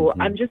 So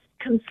I'm just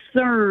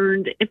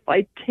concerned if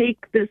I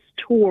take this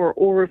tour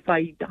or if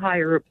I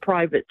hire a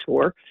private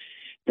tour,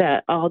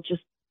 that I'll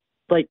just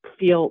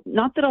feel,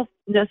 not that I'll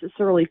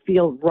necessarily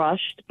feel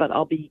rushed, but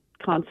I'll be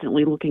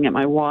constantly looking at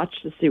my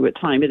watch to see what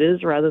time it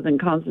is rather than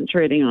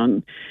concentrating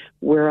on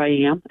where I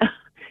am,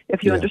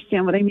 if you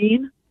understand what I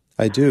mean.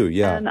 I do,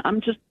 yeah. And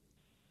I'm just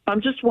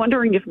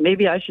wondering if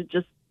maybe I should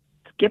just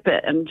skip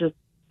it and just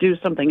do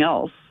something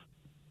else.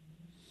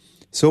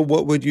 So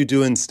what would you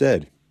do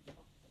instead?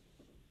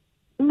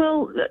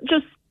 Well,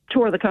 just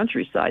tour the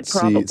countryside,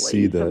 probably.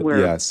 See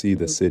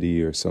the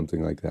city or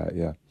something like that,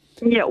 yeah.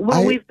 Yeah,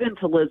 well, we've been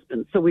to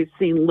Lisbon, so we've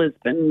seen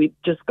Lisbon. We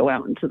just go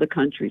out into the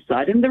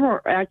countryside. And there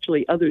are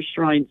actually other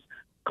shrines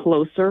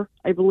closer,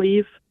 I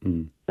believe,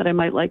 that I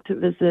might like to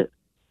visit.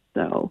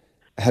 So,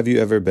 have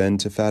you ever been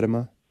to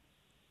Fatima?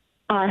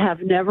 I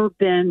have never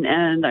been,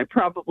 and I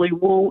probably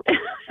won't.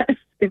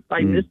 If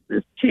I miss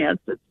this chance,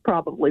 it's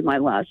probably my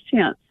last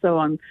chance. So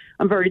I'm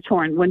very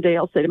torn. One day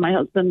I'll say to my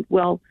husband,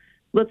 "Well,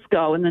 let's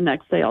go," and the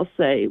next day I'll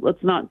say,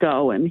 "Let's not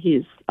go." And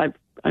I'm.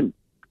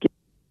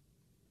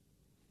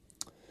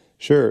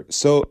 Sure.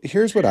 So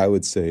here's what I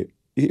would say.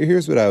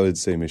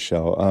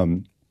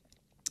 Michelle.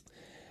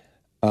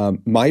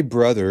 My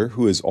brother,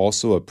 who is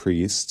also a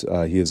priest,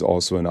 he is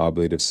also an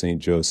oblate of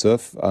St.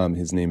 Joseph.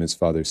 His name is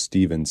Father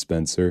Stephen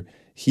Spencer.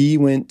 He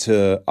went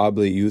to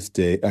World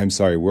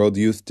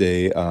Youth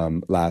Day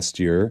last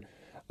year.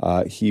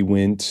 He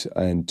went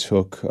and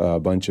took a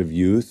bunch of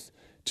youth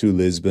to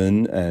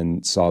Lisbon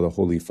and saw the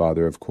Holy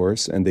Father, of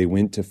course, and they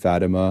went to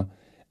Fatima,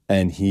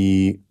 and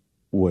he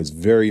was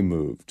very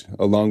moved.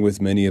 Along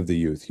with many of the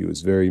youth, he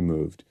was very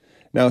moved.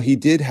 Now,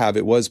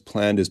 it was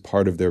planned as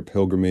part of their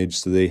pilgrimage,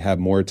 so they have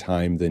more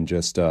time than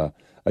just a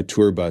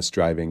tour bus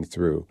driving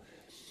through.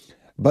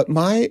 But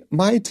my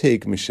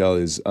take, Michelle,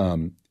 is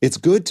it's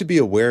good to be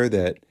aware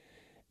that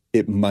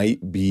it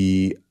might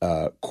be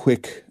a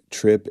quick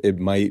trip. It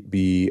might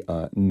be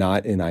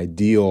not an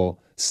ideal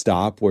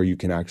stop where you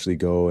can actually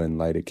go and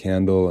light a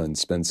candle and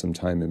spend some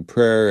time in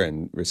prayer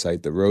and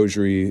recite the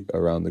rosary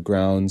around the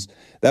grounds.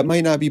 That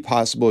might not be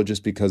possible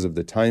just because of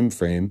the time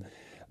frame.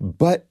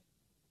 But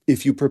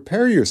if you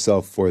prepare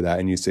yourself for that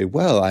and you say,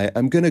 well,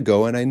 I'm going to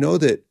go, and I know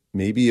that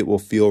maybe it will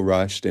feel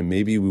rushed and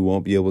maybe we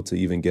won't be able to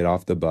even get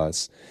off the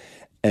bus.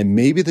 And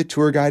maybe the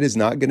tour guide is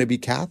not going to be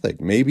Catholic.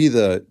 Maybe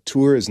the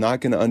tour is not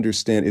going to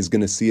understand, is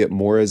going to see it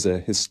more as a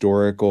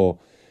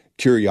historical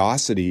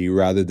curiosity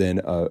rather than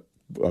a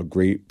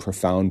great,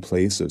 profound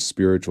place of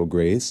spiritual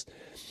grace.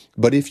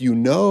 But if you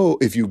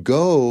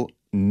go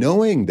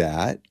knowing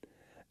that,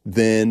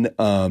 then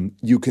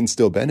you can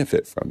still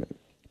benefit from it.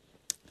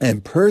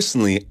 And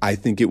personally, I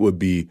think it would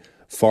be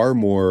far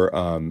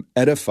more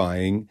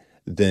edifying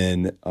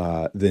than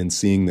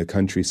seeing the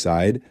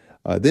countryside.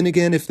 Then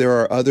again, if there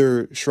are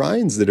other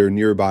shrines that are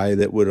nearby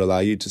that would allow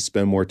you to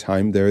spend more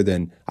time there,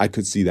 then I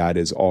could see that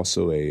as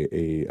also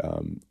a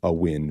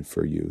win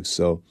for you.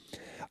 So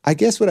I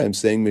guess what I'm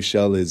saying,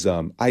 Michelle, is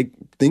I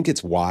think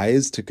it's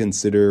wise to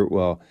consider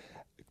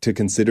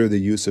the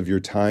use of your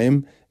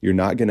time. You're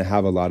not going to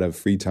have a lot of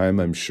free time,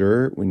 I'm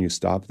sure, when you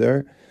stop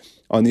there.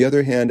 On the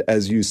other hand,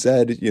 as you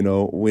said,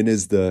 when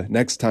is the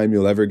next time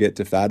you'll ever get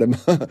to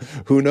Fatima?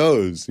 Who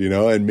knows,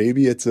 and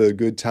maybe it's a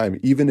good time,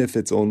 even if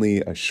it's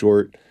only a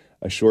short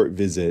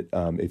visit,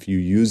 if you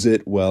use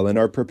it well and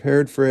are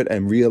prepared for it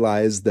and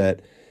realize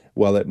that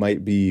while it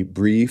might be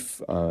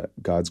brief,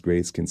 God's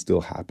grace can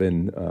still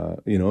happen,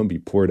 and be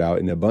poured out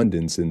in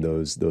abundance in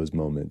those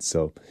moments.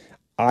 So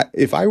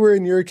if I were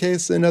in your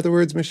case, in other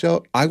words,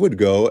 Michelle, I would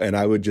go and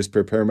I would just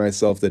prepare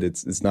myself that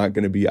it's not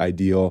going to be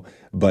ideal,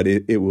 but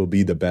it will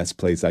be the best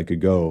place I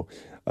could go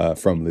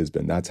from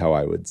Lisbon. That's how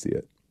I would see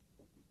it.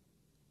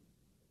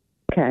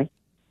 Okay.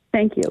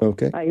 Thank you.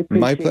 Okay. I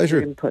appreciate My pleasure.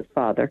 your input,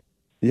 Father.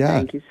 Yeah.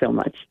 Thank you so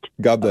much.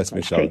 God bless,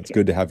 Michelle. Take It's care.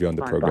 good to have you on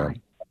the Bye-bye.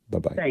 program.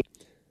 Bye-bye. Thank you.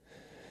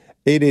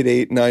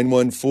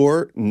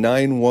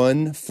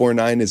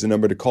 888-914-9149 is the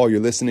number to call. You're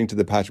listening to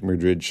The Patrick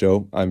Madrid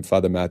Show. I'm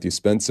Father Matthew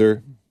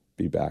Spencer.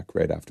 Be back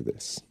right after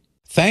this.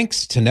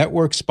 Thanks to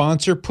network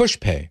sponsor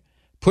PushPay.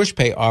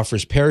 PushPay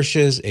offers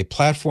parishes a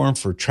platform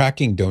for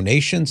tracking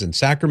donations and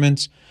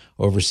sacraments,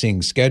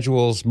 overseeing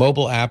schedules,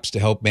 mobile apps to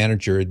help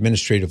manage your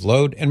administrative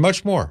load, and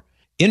much more.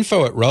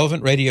 Info at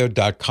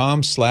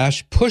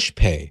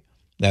relevantradio.com/pushpay.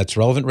 That's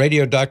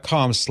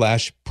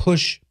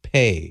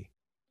relevantradio.com/pushpay.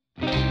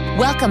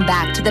 Welcome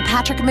back to the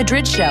Patrick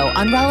Madrid Show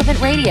on Relevant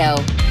Radio.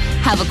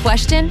 Have a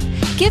question?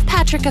 Give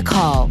Patrick a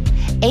call.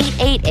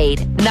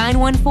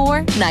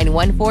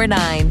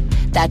 888-914-9149.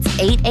 That's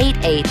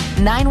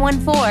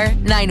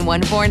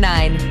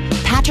 888-914-9149.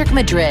 Patrick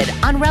Madrid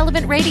on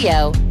Relevant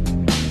Radio.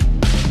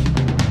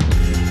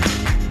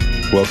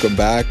 Welcome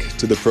back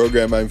to the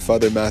program. I'm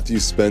Father Matthew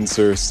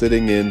Spencer,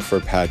 sitting in for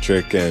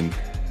Patrick, and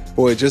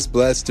boy, just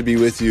blessed to be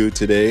with you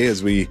today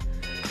as we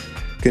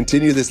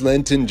continue this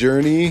Lenten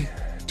journey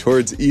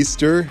towards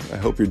Easter. I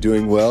hope you're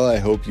doing well. I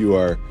hope you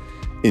are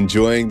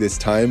enjoying this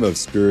time of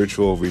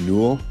spiritual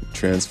renewal,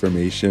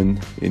 transformation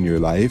in your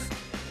life.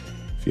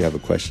 If you have a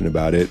question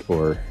about it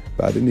or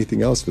about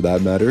anything else for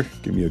that matter,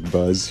 give me a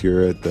buzz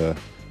here at the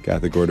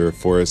Catholic Order of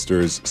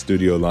Foresters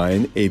studio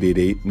line.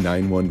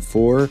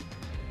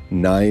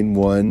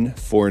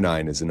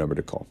 888-914-9149 is the number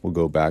to call. We'll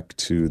go back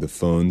to the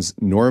phones.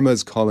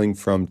 Norma's calling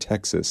from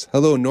Texas.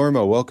 Hello,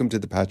 Norma. Welcome to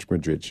the Patrick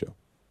Madrid Show.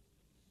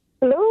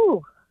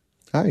 Hello.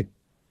 Hi.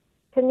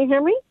 Can you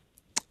hear me?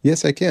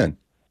 Yes, I can.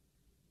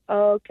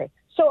 Okay.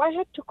 So I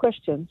had two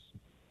questions.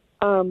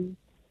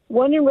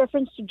 One in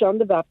reference to John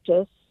the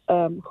Baptist,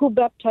 who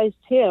baptized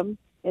him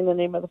in the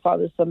name of the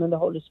Father, Son, and the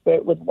Holy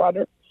Spirit with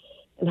water,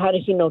 and how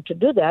did he know to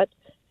do that?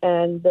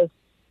 And the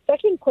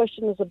second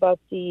question is about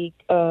the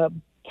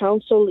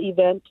council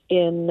event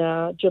in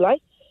July.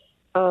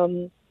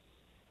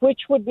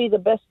 Which would be the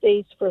best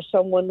days for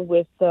someone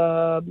with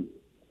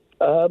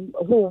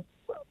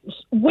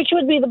which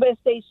would be the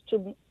best days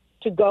to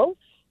go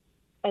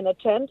and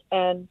attend,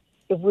 and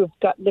if we've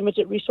got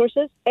limited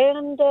resources,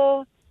 and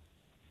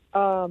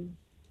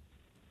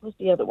what's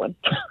the other one?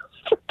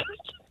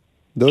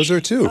 Those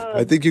are two.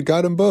 I think you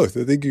got them both.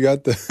 I think you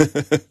got the...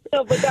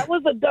 No, but that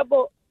was a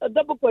double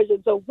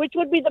question. So which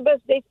would be the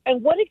best dates,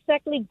 and what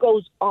exactly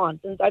goes on,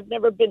 since I've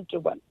never been to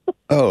one?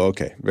 Oh,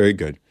 okay. Very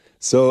good.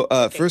 So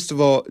first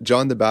of all,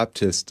 John the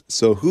Baptist.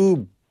 So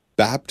who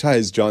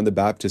baptized John the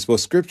Baptist? Well,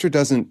 Scripture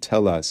doesn't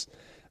tell us,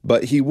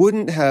 but he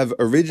wouldn't have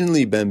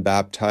originally been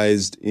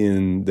baptized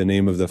in the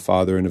name of the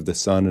Father and of the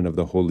Son and of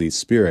the Holy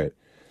Spirit.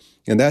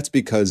 And that's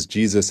because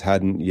Jesus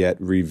hadn't yet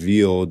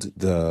revealed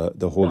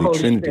the Holy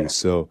Trinity. Spirit.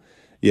 So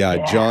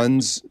yeah,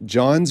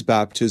 John's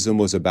baptism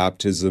was a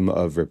baptism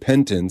of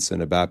repentance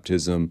and a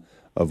baptism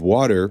of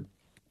water,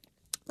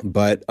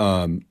 but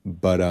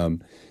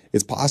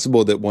it's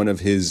possible that one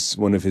of his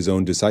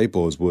own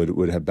disciples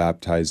would have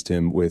baptized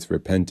him with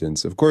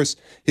repentance. Of course,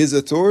 his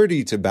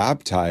authority to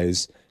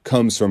baptize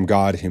comes from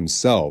God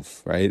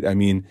himself, right? I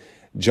mean,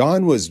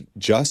 John was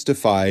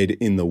justified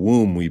in the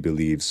womb, we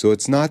believe. So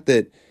it's not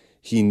that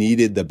he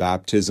needed the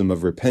baptism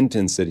of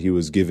repentance that he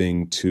was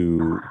giving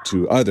to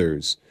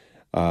others,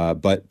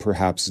 but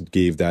perhaps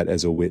gave that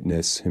as a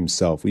witness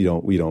himself. We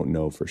don't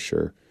know for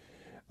sure.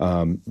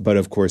 But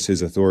of course,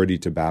 his authority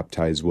to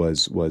baptize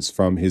was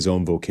from his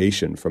own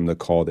vocation, from the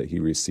call that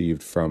he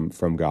received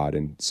from God,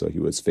 and so he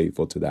was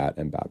faithful to that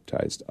and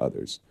baptized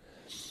others.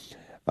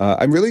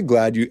 I'm really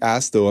glad you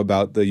asked, though,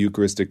 about the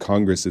Eucharistic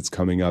Congress that's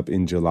coming up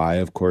in July.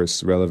 Of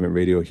course, Relevant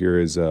Radio here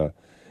is a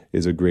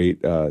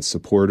great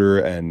supporter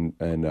and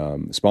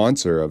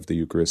sponsor of the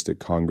Eucharistic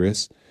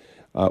Congress.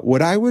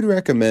 What I would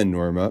recommend,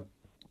 Norma,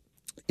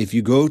 if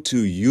you go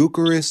to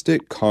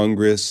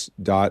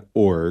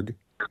eucharisticcongress.org,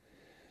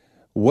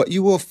 what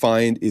you will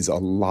find is a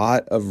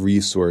lot of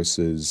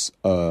resources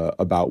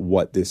about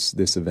what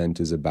this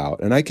event is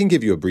about. And I can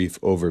give you a brief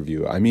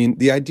overview. I mean,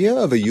 the idea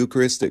of a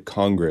Eucharistic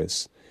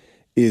Congress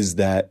is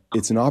that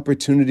it's an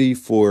opportunity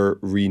for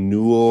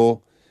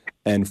renewal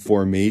and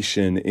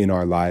formation in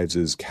our lives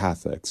as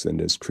Catholics and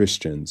as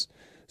Christians.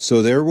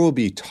 So there will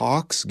be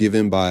talks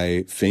given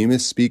by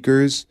famous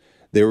speakers.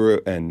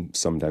 And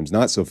sometimes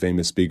not so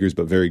famous speakers,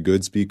 but very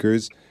good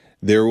speakers.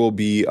 There will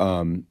be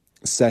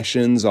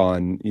sessions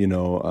on,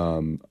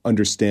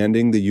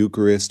 understanding the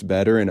Eucharist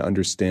better and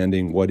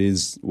understanding what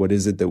is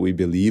it that we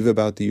believe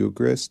about the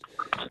Eucharist.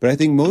 But I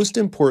think most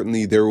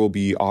importantly, there will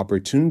be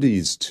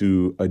opportunities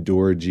to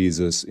adore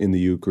Jesus in the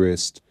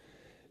Eucharist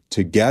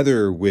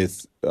together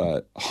with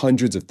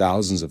hundreds of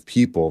thousands of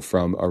people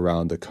from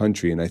around the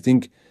country. And I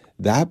think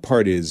that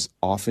part is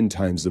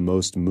oftentimes the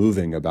most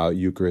moving about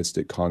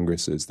Eucharistic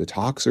congresses. The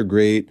talks are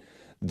great,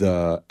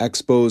 the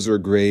expos are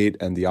great,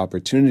 and the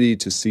opportunity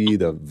to see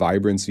the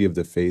vibrancy of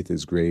the faith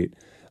is great.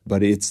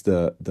 But it's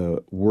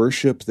the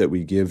worship that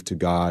we give to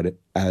God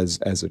as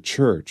a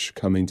church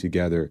coming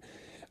together.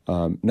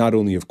 Not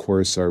only, of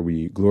course, are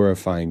we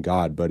glorifying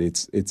God, but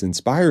it's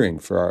inspiring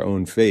for our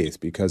own faith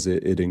because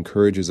it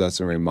encourages us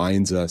and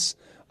reminds us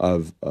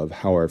of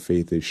how our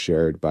faith is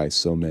shared by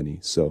so many.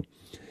 So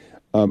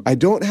I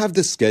don't have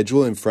the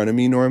schedule in front of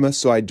me, Norma,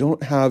 so I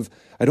don't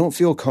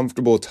feel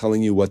comfortable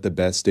telling you what the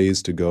best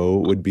days to go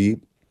would be.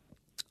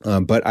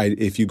 But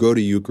if you go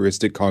to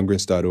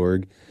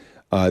eucharisticcongress.org,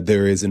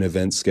 there is an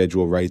event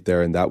schedule right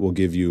there, and that will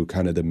give you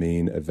kind of the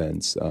main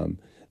events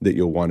that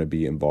you'll want to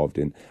be involved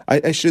in.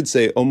 I should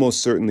say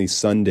almost certainly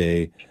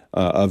Sunday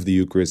of the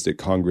Eucharistic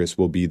Congress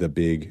will be the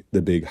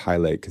big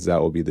highlight, because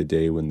that will be the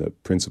day when the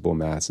principal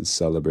Mass is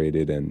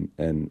celebrated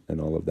and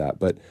all of that.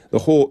 But the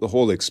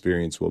whole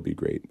experience will be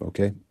great.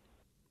 Okay.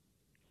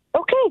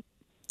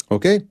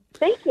 Okay.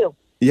 Thank you.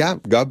 Yeah.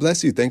 God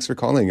bless you. Thanks for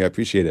calling. I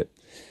appreciate it.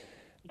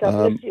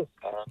 God bless you.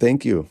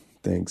 Thank you.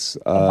 Thanks.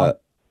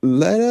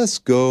 Let us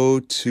go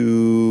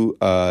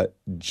to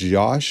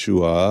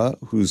Joshua,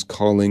 who's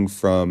calling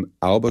from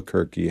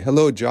Albuquerque.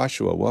 Hello,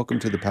 Joshua. Welcome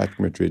to the Patrick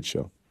Madrid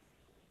Show.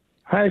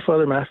 Hi,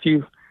 Father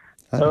Matthew.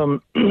 Hi.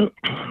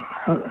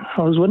 I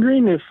was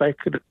wondering if I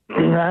could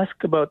ask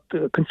about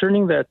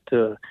concerning that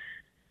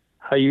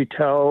how you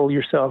tell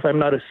yourself I'm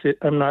not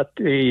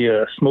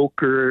a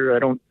smoker. I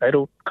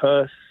don't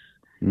cuss.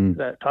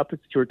 That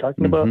topic that you were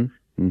talking about,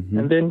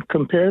 and then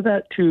compare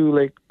that to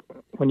like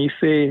when you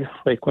say,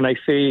 like when I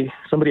say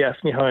somebody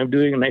asks me how I'm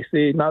doing, and I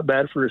say not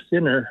bad for a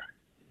sinner.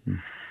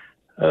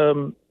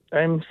 I'm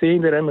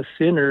saying that I'm a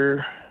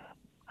sinner.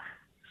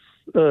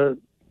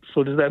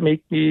 So does that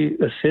make me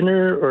a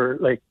sinner, or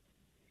like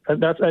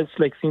that's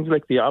like seems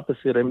like the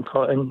opposite? I'm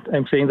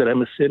saying that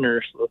I'm a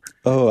sinner.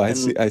 So, I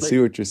see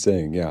what you're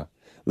saying. Yeah.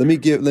 Let me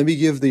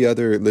give the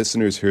other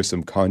listeners here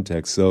some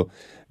context. So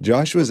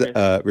Joshua's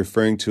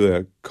referring to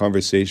a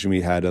conversation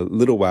we had a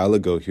little while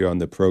ago here on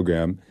the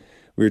program.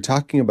 We were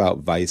talking about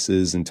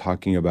vices and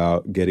talking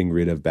about getting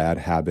rid of bad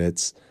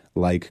habits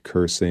like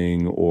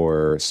cursing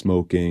or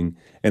smoking.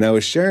 And I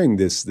was sharing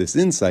this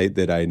insight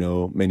that I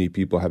know many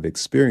people have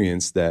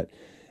experienced, that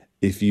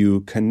if you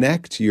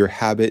connect your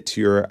habit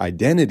to your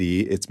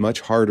identity, it's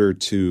much harder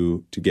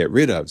to get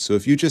rid of. So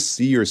if you just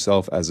see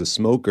yourself as a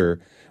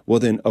smoker, well,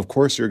 then of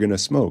course you're going to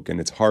smoke, and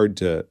it's hard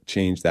to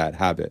change that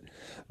habit.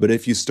 But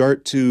if you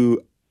start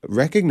to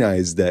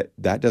recognize that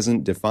that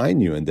doesn't define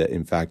you, and that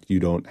in fact you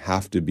don't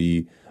have to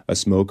be a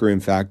smoker. In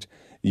fact,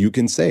 you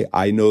can say,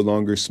 I no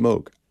longer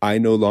smoke, I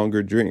no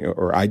longer drink,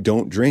 or I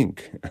don't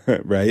drink,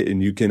 right?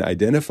 And you can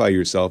identify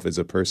yourself as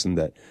a person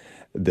that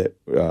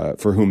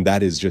for whom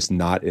that is just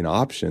not an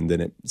option, then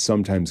it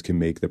sometimes can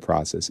make the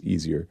process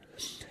easier.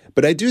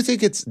 But I do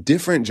think it's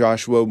different,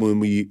 Joshua, when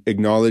we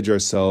acknowledge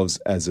ourselves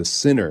as a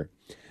sinner.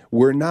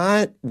 We're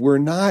not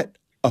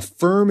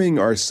affirming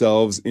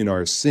ourselves in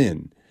our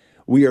sin.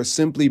 We are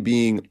simply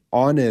being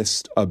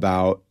honest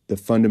about the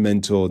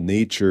fundamental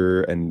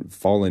nature and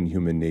fallen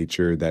human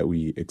nature that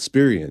we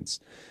experience.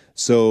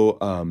 So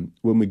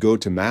when we go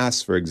to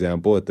Mass, for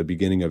example, at the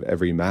beginning of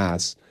every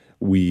Mass,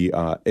 we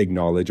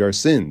acknowledge our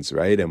sins,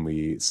 right? And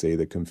we say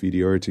the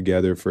Confiteor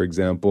together, for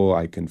example.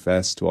 I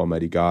confess to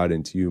Almighty God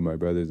and to you, my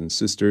brothers and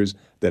sisters,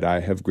 that I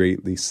have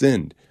greatly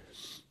sinned.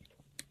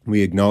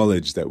 We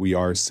acknowledge that we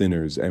are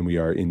sinners and we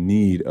are in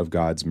need of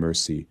God's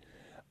mercy.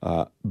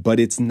 But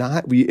it's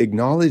not, we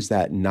acknowledge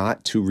that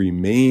not to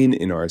remain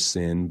in our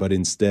sin, but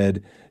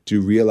instead to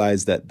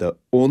realize that the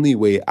only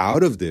way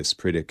out of this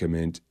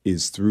predicament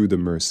is through the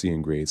mercy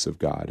and grace of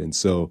God. And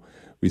so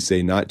we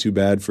say, not too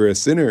bad for a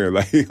sinner,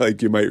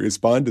 like you might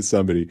respond to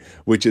somebody,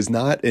 which is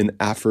not an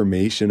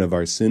affirmation of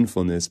our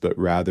sinfulness, but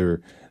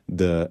rather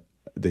the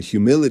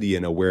humility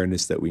and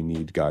awareness that we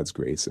need God's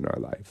grace in our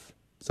life.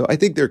 So I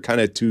think they're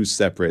kind of two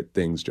separate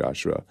things,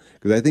 Joshua,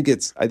 because I think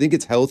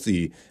it's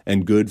healthy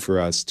and good for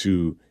us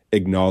to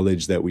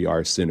acknowledge that we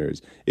are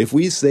sinners. If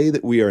we say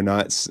that we are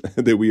not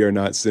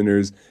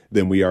sinners,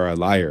 then we are a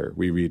liar.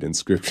 We read in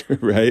Scripture,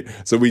 right?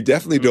 So we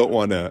definitely don't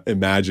want to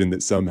imagine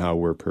that somehow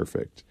we're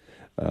perfect.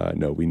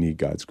 No, we need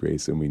God's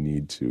grace, and we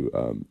need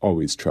to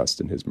always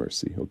trust in His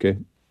mercy. Okay.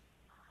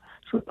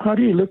 So how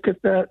do you look at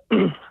that?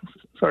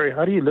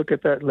 How do you look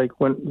at that? Like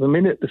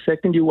the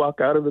second you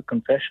walk out of the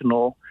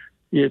confessional,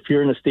 if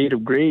you're in a state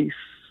of grace,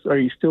 are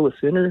you still a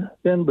sinner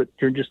then, but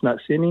you're just not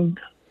sinning?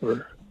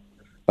 Or?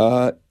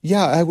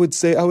 Yeah, I would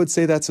say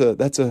that's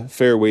a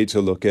fair way to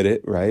look at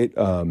it, right?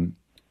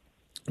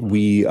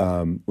 We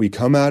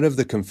come out of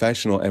the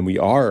confessional and we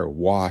are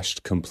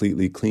washed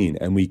completely clean,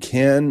 and we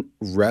can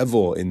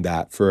revel in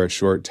that for a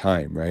short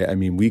time, right? I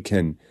mean, we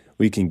can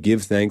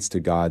give thanks to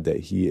God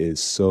that He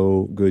is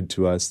so good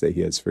to us, that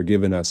He has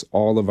forgiven us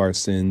all of our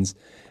sins,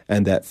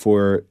 and that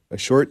for a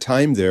short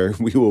time there,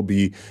 we will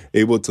be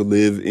able to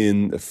live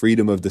in the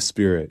freedom of the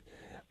Spirit.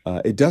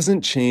 It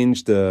doesn't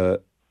change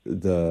the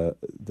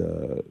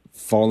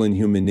fallen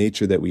human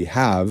nature that we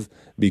have,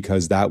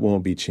 because that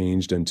won't be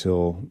changed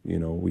until,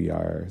 we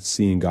are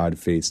seeing God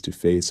face to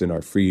face and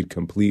are freed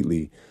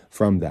completely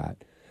from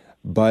that.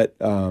 But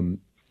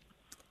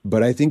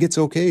I think it's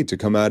okay to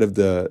come out of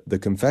the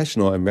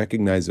confessional and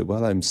recognize that,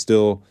 well,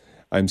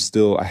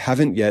 I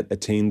haven't yet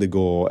attained the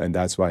goal, and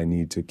that's why I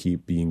need to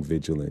keep being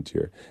vigilant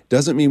here.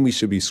 Doesn't mean we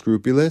should be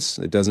scrupulous.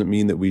 It doesn't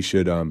mean that we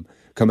should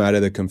come out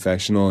of the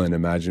confessional and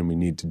imagine we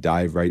need to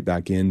dive right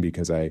back in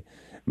because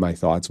my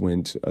thoughts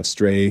went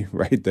astray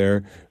right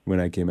there when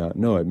I came out.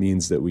 No, it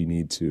means that we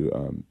need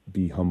to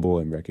be humble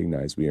and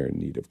recognize we are in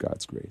need of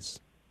God's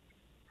grace.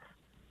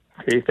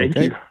 Okay, thank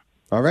you.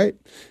 All right.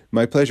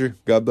 My pleasure.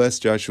 God bless,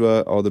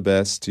 Joshua. All the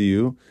best to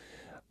you.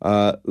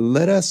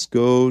 Let us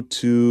go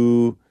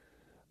to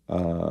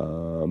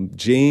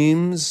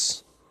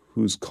James,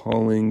 who's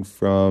calling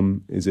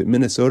from, is it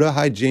Minnesota?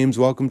 Hi, James.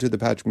 Welcome to the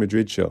Patrick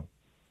Madrid Show.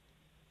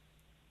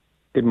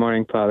 Good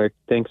morning, Father.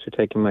 Thanks for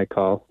taking my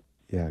call.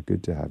 Yeah,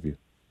 good to have you.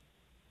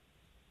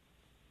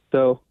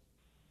 So,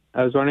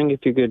 I was wondering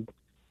if you could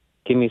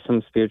give me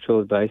some spiritual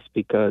advice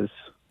because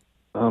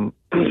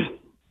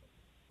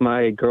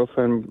my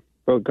girlfriend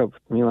broke up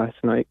with me last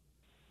night,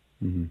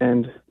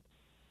 and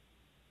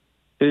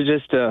it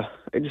just I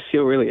just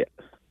feel really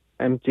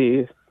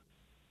empty,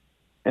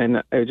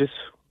 and I just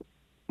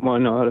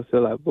want to know how to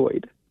fill that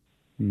void.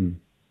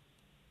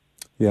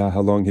 Yeah, how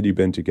long had you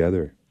been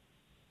together?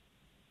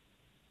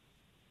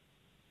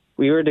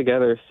 We were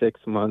together 6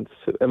 months.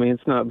 I mean,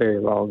 it's not very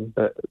long,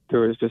 but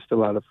there was just a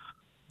lot of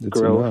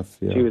growth. Enough,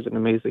 yeah. She was an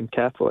amazing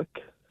Catholic.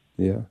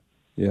 Yeah,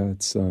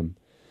 it's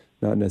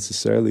not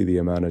necessarily the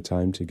amount of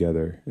time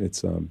together.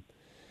 It's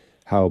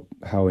how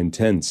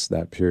intense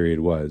that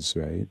period was,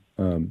 right?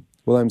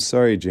 Well, I'm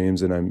sorry,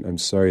 James, and I'm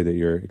sorry that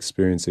you're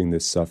experiencing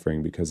this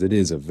suffering because it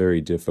is a very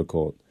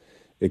difficult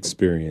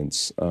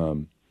experience.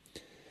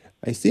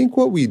 I think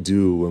what we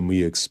do when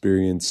we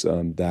experience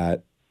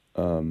that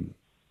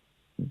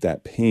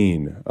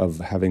pain of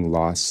having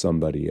lost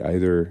somebody,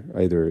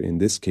 either in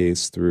this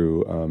case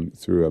through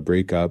a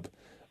breakup,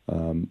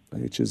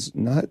 which is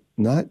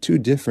not too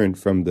different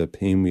from the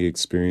pain we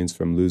experience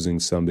from losing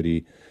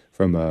somebody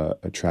from a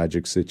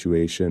tragic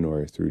situation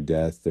or through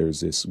death. There's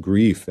this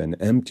grief and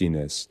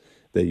emptiness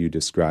that you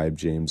describe,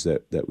 James,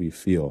 that we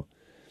feel.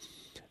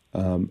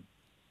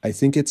 I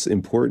think it's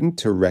important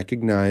to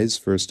recognize,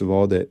 first of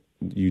all, that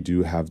you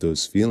do have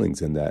those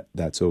feelings and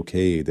that's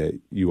okay that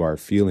you are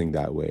feeling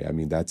that way. I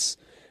mean, that's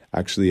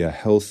actually a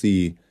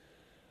healthy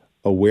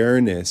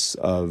awareness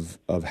of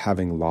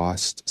having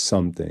lost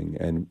something,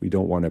 and we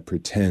don't want to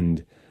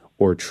pretend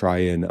or try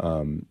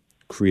and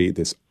create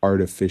this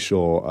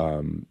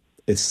artificial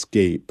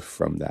escape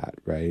from that,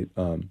 right?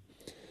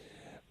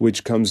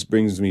 Which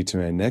brings me to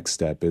my next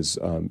step is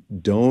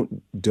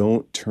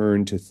don't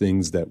turn to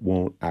things that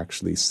won't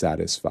actually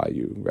satisfy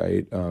you,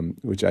 right?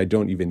 Which I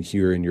don't even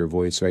hear in your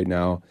voice right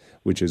now,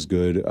 which is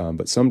good.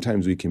 But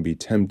sometimes we can be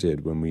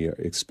tempted when we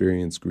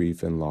experience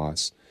grief and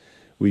loss.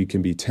 We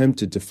can be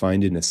tempted to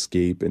find an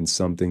escape in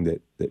something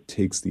that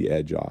takes the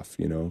edge off.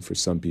 You know, for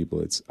some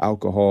people it's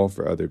alcohol,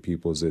 for other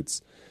people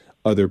it's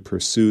other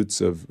pursuits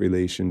of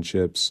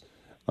relationships.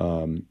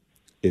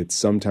 It's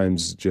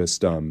sometimes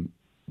just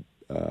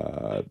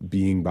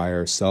being by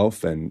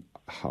ourselves and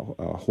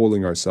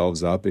holding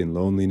ourselves up in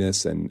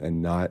loneliness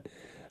and not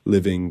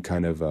living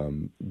kind of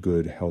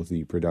good,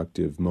 healthy,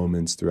 productive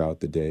moments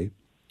throughout the day.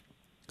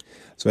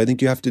 So I think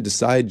you have to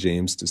decide,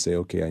 James, to say,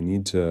 okay, I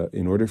need to,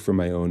 in order for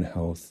my own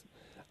health,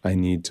 I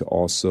need to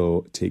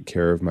also take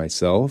care of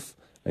myself.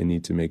 I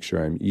need to make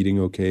sure I'm eating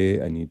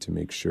okay. I need to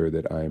make sure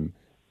that I'm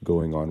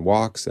going on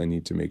walks. I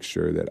need to make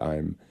sure that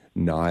I'm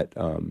not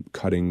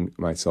cutting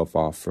myself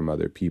off from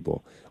other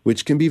people,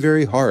 which can be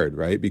very hard,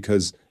 right?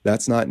 Because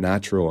that's not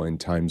natural in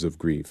times of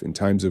grief. In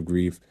times of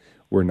grief,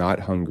 we're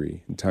not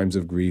hungry. In times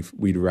of grief,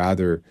 we'd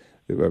rather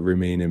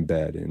remain in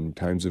bed. In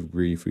times of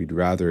grief, we'd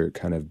rather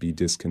kind of be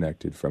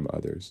disconnected from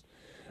others.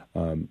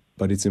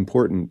 But it's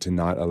important to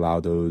not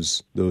allow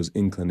those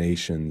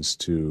inclinations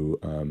to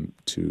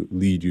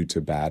lead you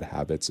to bad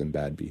habits and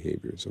bad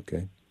behaviors,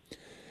 okay?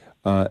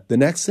 The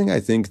next thing I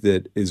think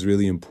that is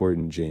really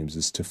important, James,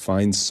 is to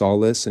find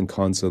solace and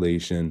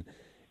consolation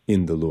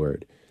in the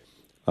Lord.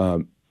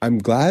 I'm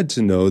glad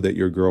to know that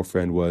your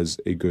girlfriend was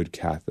a good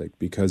Catholic,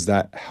 because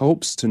that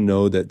helps to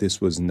know that this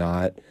was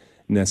not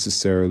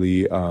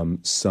necessarily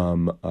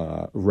some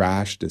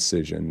rash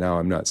decision. Now,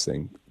 I'm not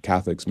saying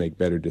Catholics make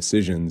better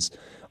decisions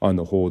on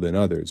the whole than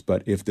others,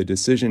 but if the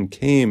decision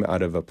came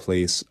out of a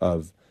place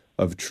of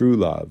true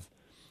love,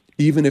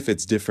 even if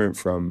it's different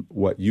from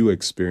what you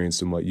experienced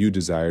and what you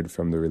desired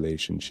from the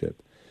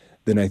relationship,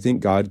 then I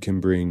think God can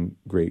bring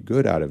great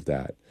good out of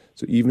that.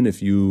 So even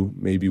if you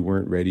maybe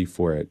weren't ready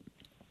for it,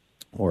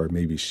 or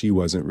maybe she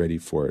wasn't ready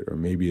for it, or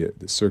maybe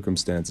the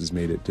circumstances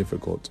made it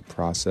difficult to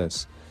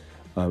process,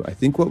 I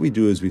think what we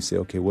do is we say,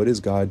 okay, what is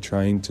God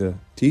trying to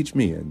teach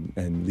me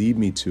and lead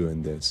me to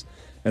in this?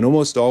 And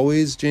almost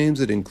always, James,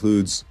 it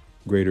includes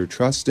greater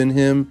trust in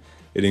Him.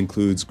 It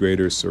includes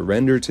greater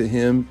surrender to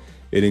Him.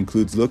 It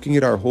includes looking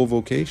at our whole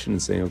vocation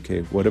and saying,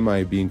 okay, what am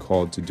I being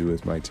called to do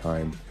with my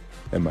time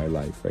and my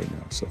life right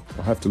now? So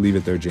I'll have to leave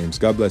it there, James.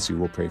 God bless you.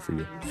 We'll pray for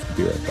you.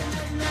 Be right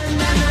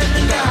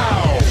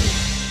back.